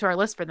we'll add them to our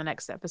list for the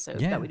next episode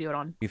that we do it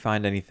on. If you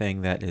find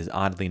anything that is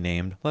oddly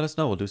named, let us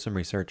know. We'll do some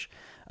research.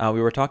 We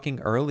were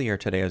talking earlier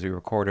today as we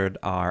recorded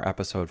our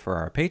episode for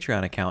our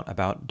Patreon account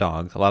about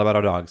dogs, a lot about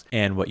our dogs.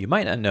 And what you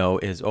might not know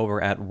is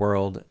over at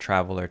World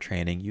Traveler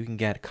Training, you can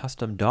get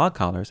custom dog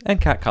collars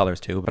and cat collars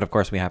too. But of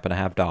course, we happen to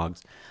have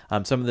dogs.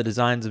 Some of the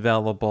designs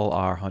available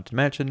are Haunted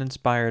Mansion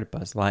inspired,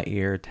 Buzz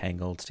Lightyear,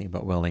 Tangled,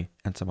 Steamboat Willie,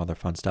 and some other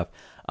fun stuff.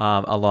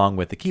 Along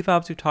with the key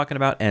fobs we're talking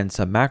about and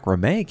some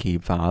macrame key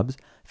fobs.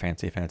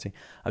 Fancy.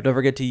 Don't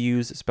forget to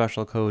use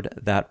special code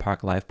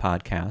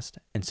ThatParkLifePodcast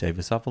and save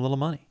yourself a little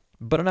money.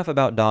 But enough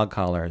about dog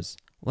collars.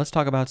 Let's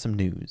talk about some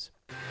news.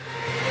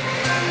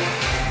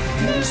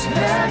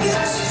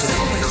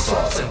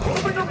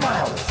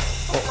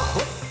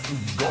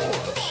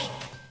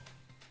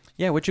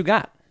 Yeah, what you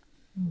got?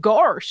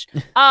 Gosh.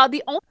 The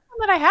only one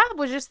that I had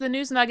was just the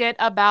news nugget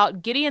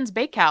about Gideon's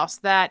Bakehouse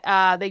that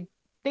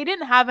they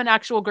didn't have an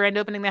actual grand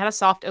opening. They had a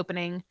soft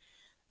opening,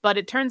 but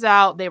it turns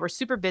out they were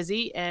super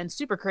busy and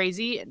super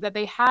crazy that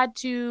they had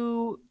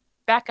to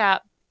back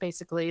up,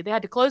 basically. They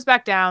had to close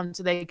back down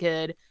so they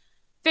could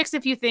fix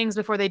a few things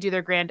before they do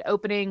their grand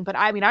opening. But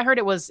I mean, I heard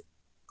it was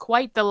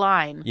quite the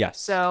line.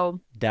 Yes. So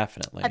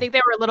definitely. I think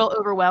they were a little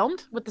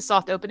overwhelmed with the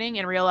soft opening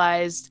and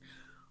realized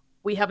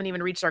we haven't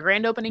even reached our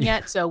grand opening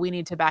yet. So we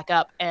need to back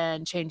up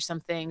and change some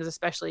things,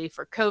 especially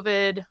for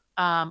COVID,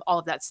 all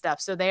of that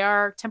stuff. So they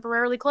are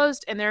temporarily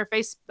closed, and their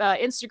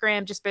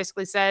Instagram just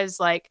basically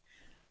says like,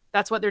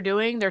 that's what they're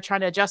doing. They're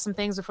trying to adjust some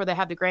things before they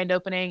have the grand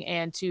opening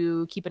and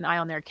to keep an eye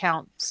on their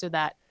account so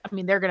that, I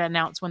mean, they're going to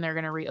announce when they're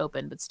going to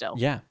reopen, but still.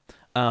 Yeah.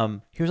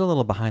 Here's a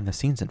little behind the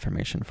scenes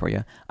information for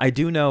you. I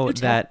do know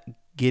that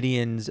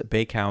Gideon's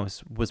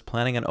Bakehouse was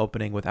planning on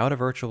opening without a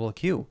virtual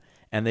queue,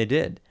 and they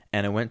did,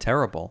 and it went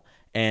terrible.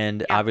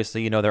 And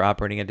obviously, they're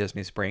operating at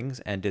Disney Springs,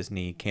 and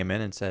Disney came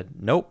in and said,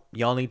 nope,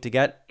 y'all need to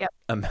get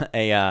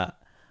a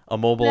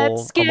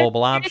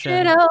mobile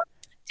option.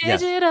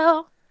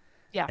 Digital.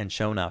 Yeah. And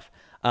show enough.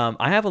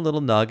 I have a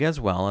little nug as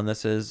well, and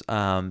this is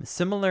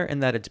similar in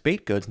that it's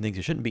baked goods and things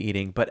you shouldn't be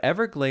eating, but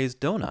Everglazed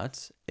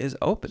Donuts is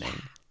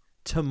opening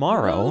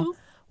tomorrow,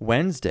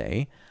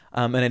 Wednesday.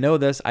 And I know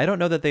this. I don't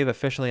know that they've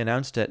officially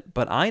announced it,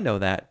 but I know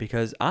that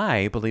because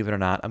I, believe it or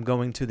not, I'm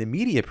going to the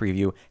media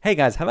preview. Hey,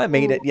 guys, have I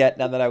made it yet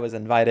now that I was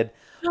invited?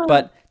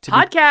 But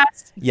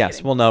podcast.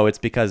 Yes. Well, no, it's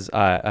because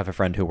I have a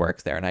friend who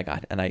works there,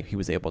 and he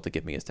was able to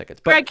give me his tickets.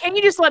 But, Greg, can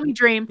you just let me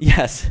dream?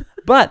 Yes.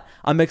 But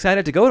I'm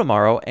excited to go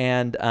tomorrow,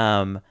 and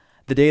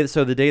the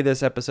day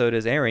this episode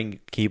is airing,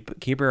 keep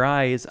your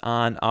eyes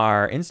on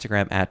our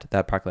Instagram at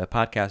That Park Life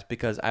Podcast,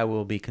 because I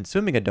will be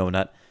consuming a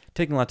donut,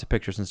 taking lots of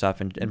pictures and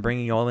stuff, and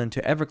bringing you all into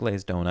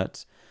Everglazed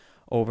Donuts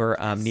over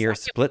near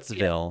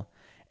Splitsville.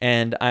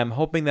 And I'm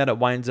hoping that it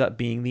winds up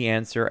being the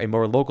answer, a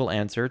more local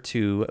answer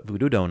to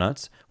Voodoo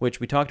Donuts,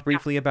 which we talked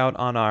briefly about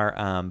on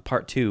our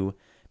part 2,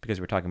 because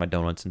we're talking about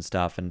donuts and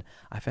stuff. And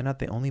I found out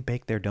they only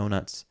bake their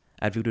donuts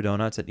at Voodoo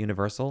Donuts at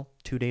Universal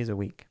 2 days a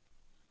week.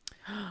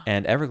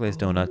 And Everglazed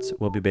Donuts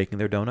will be baking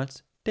their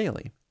donuts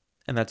daily.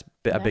 And that's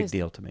a big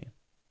deal to me.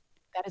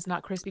 That is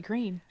not Krispy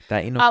Kreme.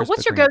 That ain't no Krispy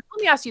what's your Kreme. go?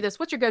 Let me ask you this: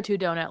 what's your go-to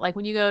donut? Like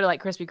when you go to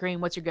like Krispy Kreme,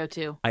 what's your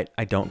go-to? I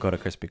don't go to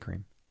Krispy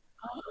Kreme.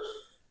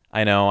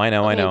 I know. Any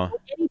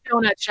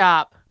donut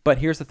shop. But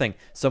here's the thing: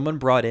 someone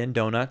brought in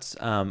donuts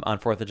on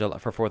Fourth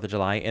of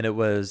July, and it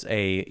was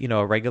a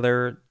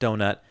regular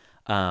donut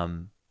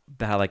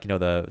that had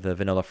the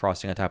vanilla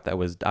frosting on top that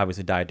was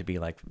obviously dyed to be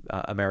like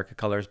America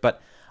colors,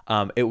 but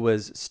it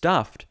was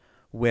stuffed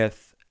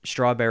with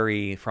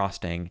strawberry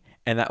frosting,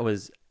 and that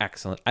was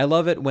excellent. I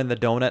love it when the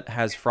donut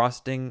has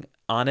frosting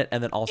on it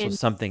and then also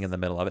something in the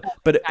middle of it.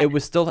 But it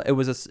was still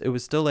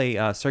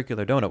a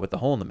circular donut with the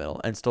hole in the middle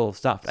and still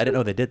stuffed. I didn't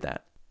know they did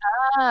that.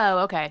 Oh,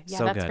 okay. Yeah,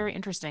 So that's good. very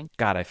interesting.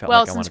 God, I felt Well,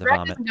 like I since wanted to Greg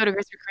vomit. doesn't go to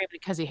Krispy Kreme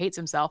because he hates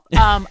himself,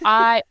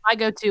 my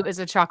go-to is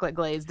a chocolate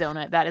glazed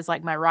donut. That is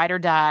like my ride or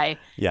die.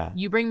 Yeah.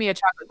 You bring me a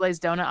chocolate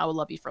glazed donut, I will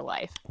love you for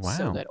life.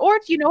 So Wow. good. Or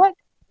you know what?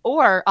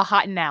 Or a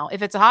Hot and Now.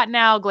 If it's a Hot and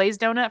Now glazed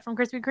donut from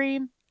Krispy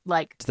Kreme,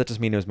 like Does that just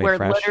mean it was made where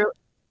fresh? literally,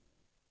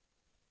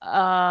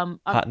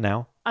 Hot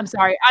now? I'm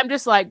sorry. I'm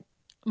just like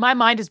my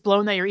mind is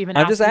blown that you're even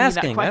I'm just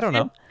asking me asking. that I don't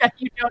know. question.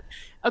 You don't.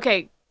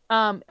 Okay.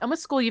 I'm gonna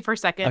school you for a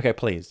second. Okay,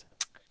 please.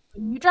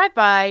 When you drive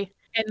by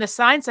and the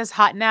sign says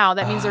Hot Now,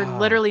 that means they're Ah.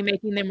 literally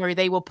making them where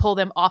they will pull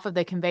them off of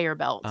the conveyor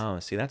belt. Oh,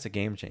 see, that's a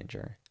game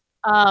changer.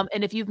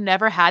 And if you've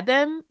never had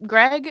them,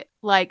 Greg,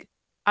 like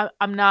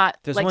I'm not.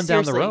 There's like, one down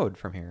the seriously, road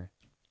from here.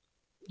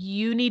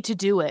 You need to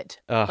do it.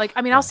 Ugh, Like,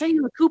 I mean, I'll gosh. send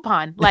you a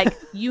coupon. Like,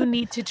 you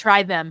need to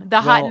try them.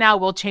 The Hot Well- Now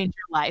will change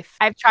your life.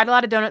 I've tried a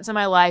lot of donuts in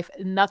my life.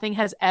 Nothing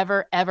has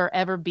ever, ever,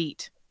 ever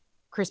beat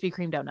Krispy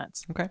Kreme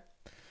donuts. Okay.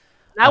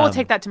 And I will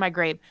take that to my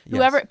grave.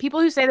 yes.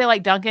 People who say they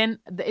like Dunkin',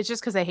 it's just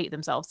because they hate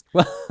themselves.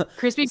 Well,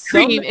 Krispy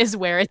some- Kreme is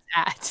where it's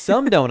at.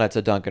 some donuts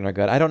at Dunkin' are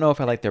good. I don't know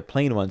if I like their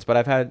plain ones, but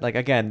I've had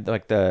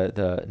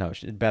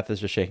Beth is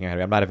just shaking her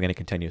head. I'm not even going to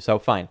continue. So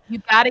fine.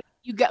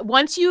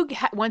 Once you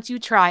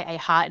try a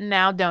Hot and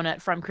Now donut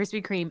from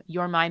Krispy Kreme,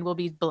 your mind will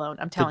be blown.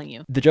 I'm telling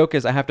you. The joke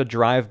is I have to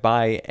drive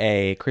by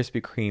a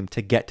Krispy Kreme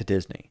to get to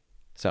Disney.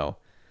 So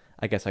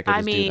I guess I could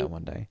just do that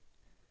one day.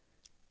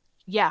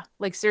 Yeah,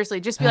 like seriously,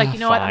 just be like, you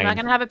know what? I'm Fine. not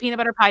gonna have a peanut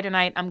butter pie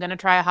tonight. I'm gonna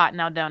try a Hot and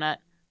Now donut.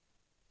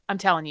 I'm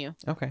telling you.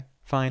 Okay,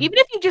 fine. Even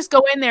if you just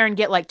go in there and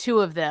get like 2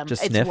 of them,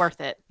 Just it's sniff?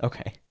 worth it.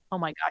 Okay. Oh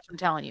my gosh, I'm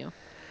telling you.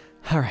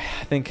 All right.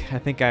 I think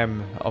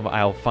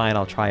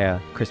I'll try a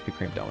Krispy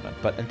Kreme donut.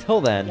 But until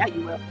then, Yeah,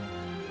 you will.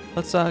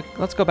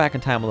 let's go back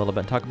in time a little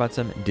bit and talk about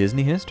some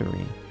Disney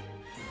history.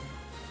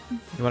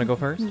 You want to go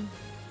first?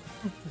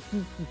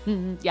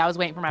 Yeah, I was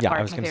waiting for my Yeah, part.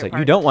 I was my going to say favorite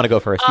you part. don't want to go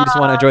first. You just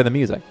want to enjoy the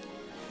music.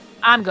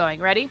 I'm going.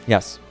 Ready?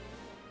 Yes.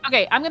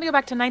 Okay, I'm gonna go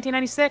back to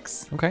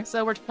 1996. Okay.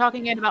 So we're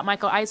talking again about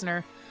Michael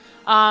Eisner.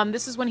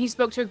 This is when he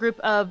spoke to a group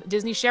of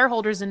Disney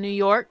shareholders in New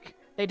York.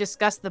 They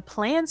discussed the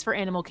plans for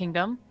Animal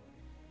Kingdom.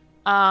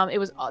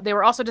 They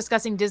were also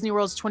discussing Disney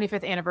World's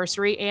 25th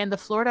anniversary and the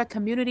Florida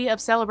Community of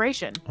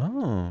Celebration.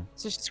 Oh.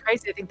 It's just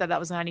crazy to think that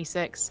was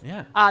 96.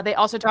 Yeah. They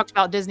also talked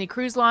about Disney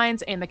Cruise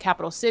Lines and the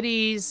Capital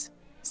Cities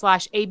 /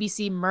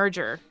 ABC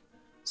merger.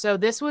 So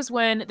this was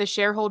when the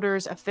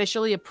shareholders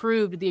officially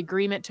approved the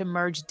agreement to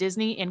merge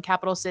Disney and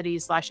Capital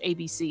Cities /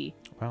 ABC.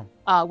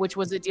 Wow. Which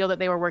was a deal that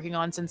they were working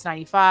on since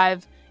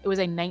 95. It was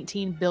a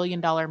 $19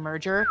 billion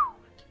merger.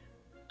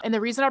 And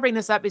the reason I bring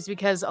this up is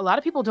because a lot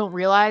of people don't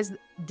realize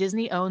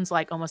Disney owns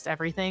like almost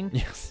everything.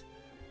 Yes.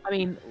 I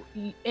mean,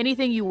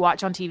 anything you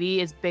watch on TV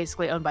is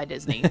basically owned by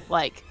Disney.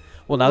 Like,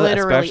 Well, now that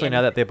literally especially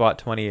now that they bought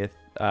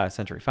 20th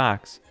Century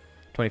Fox,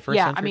 21st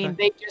yeah, Century I mean,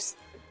 Fox?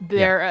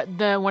 they're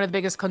one of the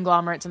biggest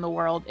conglomerates in the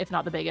world, if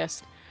not the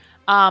biggest.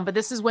 But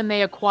this is when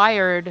they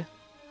acquired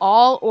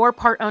all or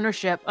part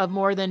ownership of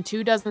more than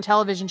 24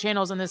 television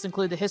channels, and this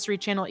include the History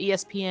Channel,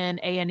 ESPN,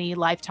 A&E,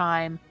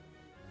 Lifetime.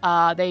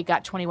 They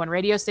got 21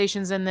 radio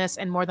stations in this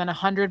and more than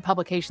 100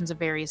 publications of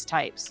various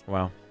types.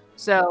 Wow.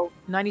 So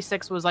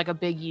 96 was like a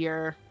big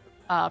year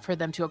for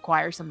them to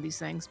acquire some of these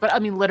things. But I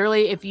mean,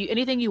 literally,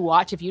 anything you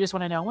watch, if you just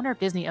want to know, I wonder if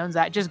Disney owns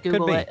that, just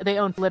Google be. it. They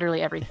own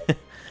literally everything.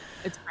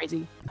 It's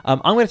crazy. I'm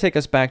going to take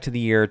us back to the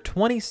year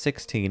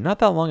 2016, not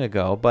that long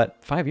ago, but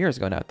 5 years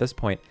ago now at this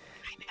point.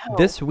 I know.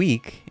 This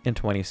week in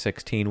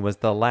 2016 was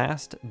the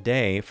last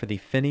day for the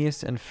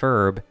Phineas and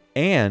Ferb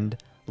and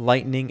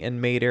Lightning and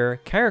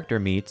Mater character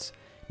meets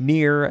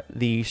near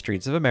the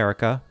Streets of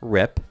America,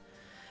 RIP,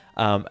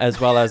 as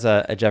well as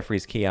a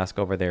Jeffrey's kiosk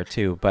over there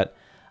too. But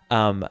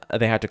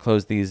they had to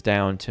close these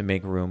down to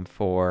make room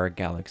for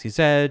Galaxy's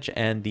Edge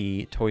and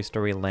the Toy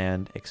Story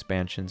Land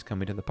expansions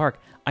coming to the park.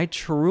 I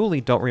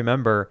truly don't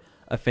remember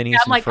a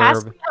Phineas I'm like, and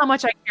ask Ferb. me how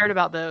much I cared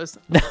about those.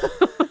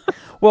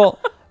 Well,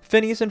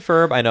 Phineas and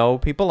Ferb, I know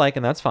people like,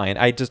 and that's fine.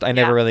 I never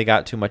Yeah. really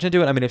got too much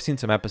into it. I mean, I've seen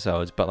some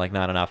episodes, but like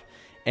not enough.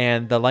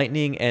 And the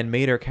Lightning and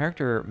Mater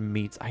character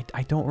meets, I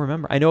don't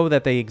remember. I know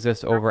that they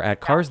exist over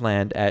at Cars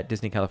Land at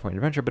Disney California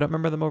Adventure, but I don't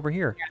remember them over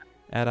here.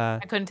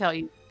 I couldn't tell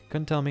you.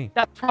 Couldn't tell me.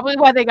 That's probably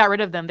why they got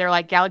rid of them. They're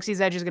like, Galaxy's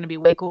Edge is going to be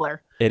way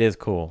cooler. It is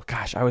cool.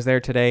 Gosh, I was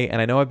there today,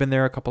 and I know I've been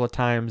there a couple of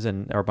times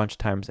or a bunch of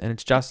times, and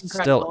it's just still,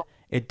 Incredible.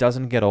 it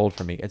doesn't get old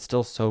for me. It's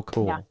still so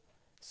cool. Yeah.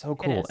 So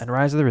cool. is. And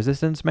Rise of the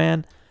Resistance,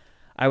 man,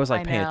 I was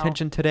like I paying know.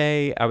 attention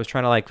today. I was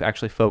trying to like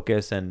actually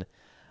focus, and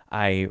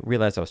I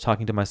realized I was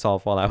talking to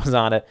myself while I was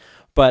on it.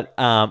 But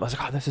I was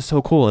like, oh, this is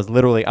so cool. It's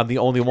literally, I'm the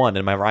only one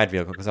in my ride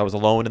vehicle because I was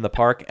alone in the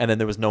park, and then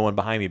there was no one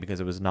behind me because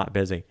it was not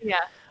busy. Yeah.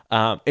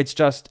 It's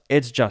just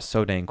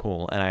so dang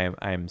cool, and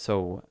I'm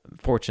so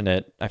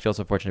fortunate. I feel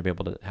so fortunate to be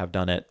able to have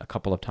done it a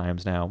couple of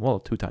times now. Well,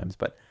 2 times,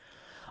 but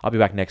I'll be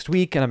back next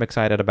week, and I'm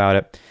excited about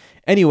it.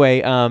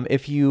 Anyway,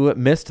 if you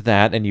missed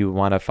that and you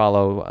want to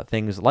follow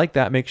things like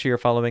that, make sure you're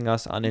following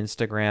us on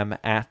Instagram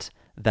at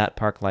That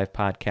Park Life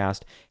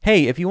Podcast.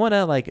 Hey, if you want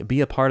to like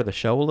be a part of the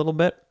show a little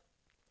bit,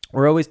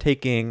 we're always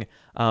taking,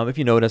 if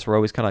you notice, we're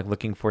always kind of like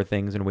looking for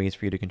things and ways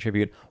for you to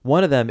contribute.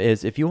 One of them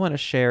is if you want to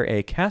share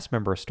a cast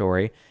member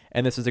story,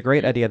 and this is a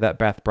great idea that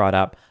Beth brought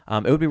up,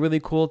 it would be really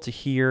cool to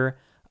hear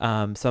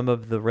some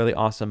of the really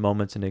awesome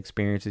moments and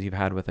experiences you've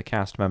had with a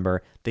cast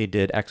member. They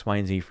did X, Y,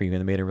 and Z for you,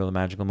 and they made a really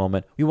magical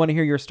moment. We want to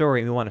hear your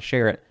story, and we want to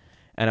share it,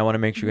 and I want to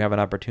make sure you have an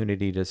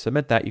opportunity to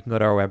submit that. You can go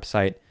to our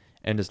website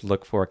and just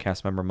look for a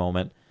cast member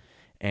moment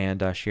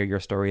and share your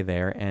story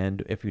there.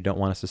 And if you don't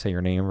want us to say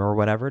your name or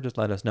whatever, just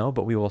let us know.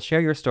 But we will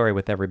share your story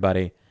with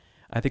everybody.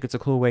 I think it's a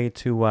cool way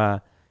to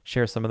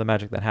share some of the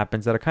magic that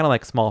happens that are kind of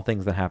like small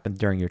things that happen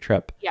during your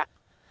trip. Yeah.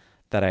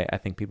 That I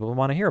think people will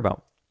want to hear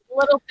about.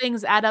 Little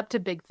things add up to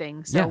big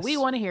things. So Yes. we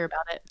want to hear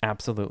about it.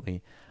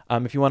 Absolutely.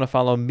 If you want to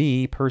follow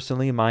me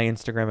personally, my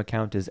Instagram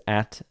account is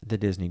at the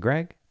Disney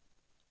Greg.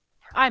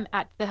 I'm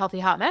at the Healthy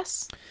Hot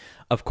Mess.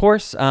 Of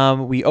course,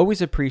 we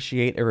always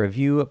appreciate a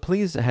review.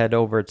 Please head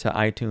over to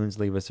iTunes,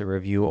 leave us a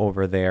review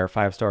over there.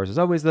 5 stars is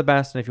always the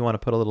best. And if you want to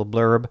put a little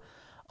blurb,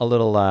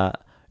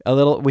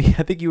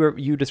 I think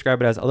you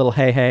describe it as a little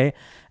hey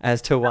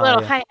as to why. A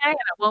little hey, and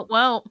a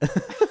won't.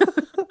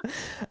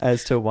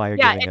 As to why you're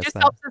Yeah, giving it us just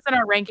that. helps us in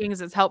our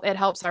rankings. It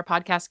helps our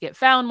podcast get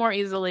found more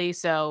easily.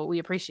 So we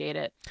appreciate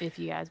it if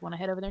you guys want to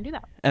head over there and do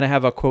that. And I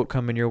have a quote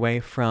coming your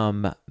way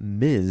from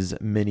Ms.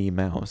 Minnie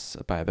Mouse,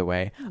 by the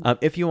way.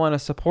 If you want to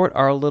support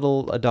our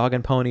little dog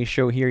and pony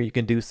show here, you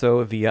can do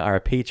so via our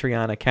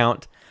Patreon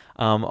account.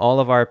 All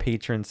of our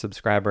patron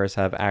subscribers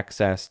have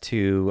access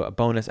to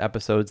bonus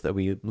episodes that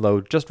we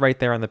load just right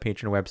there on the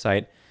Patreon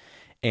website.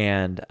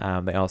 And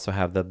they also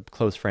have the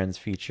close friends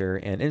feature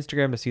and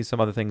Instagram to see some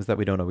other things that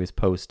we don't always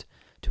post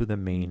to the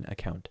main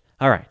account.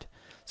 All right.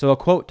 So a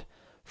quote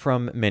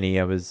from Minnie.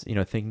 I was,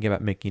 thinking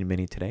about Mickey and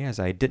Minnie today, as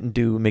I didn't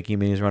do Mickey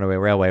and Minnie's Runaway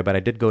Railway, but I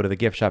did go to the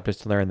gift shop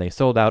just to learn they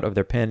sold out of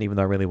their pen, even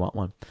though I really want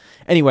one.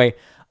 Anyway,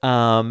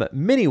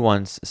 Minnie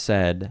once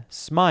said,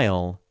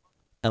 "Smile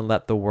and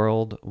let the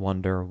world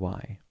wonder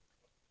why."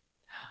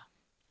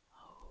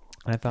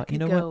 And I thought, you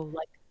know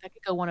what? That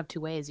could go one of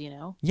 2 ways,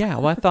 Yeah,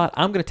 well, I thought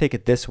I'm going to take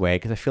it this way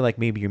because I feel like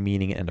maybe you're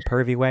meaning it in a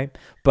pervy way.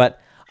 But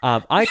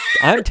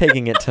I'm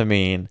taking it to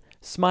mean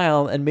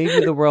smile, and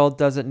maybe the world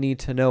doesn't need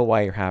to know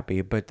why you're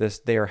happy, but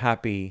they are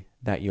happy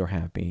that you're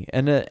happy.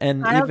 And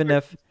Smiles even are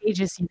if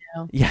contagious,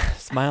 yeah,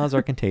 smiles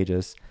are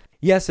contagious.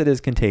 Yes, it is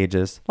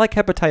contagious, like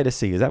hepatitis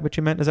C. Is that what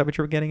you meant? Is that what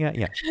you were getting at?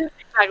 Yeah.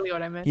 Exactly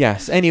what I meant.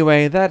 Yes.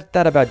 Anyway, that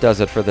about does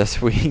it for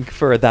this week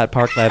for That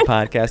Park Life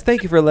Podcast.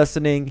 Thank you for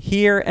listening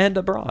here and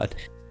abroad.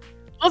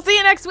 We'll see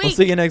you next week. We'll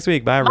see you next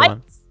week. Bye,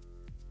 everyone.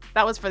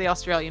 That was for the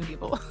Australian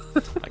people.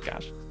 Oh my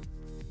gosh.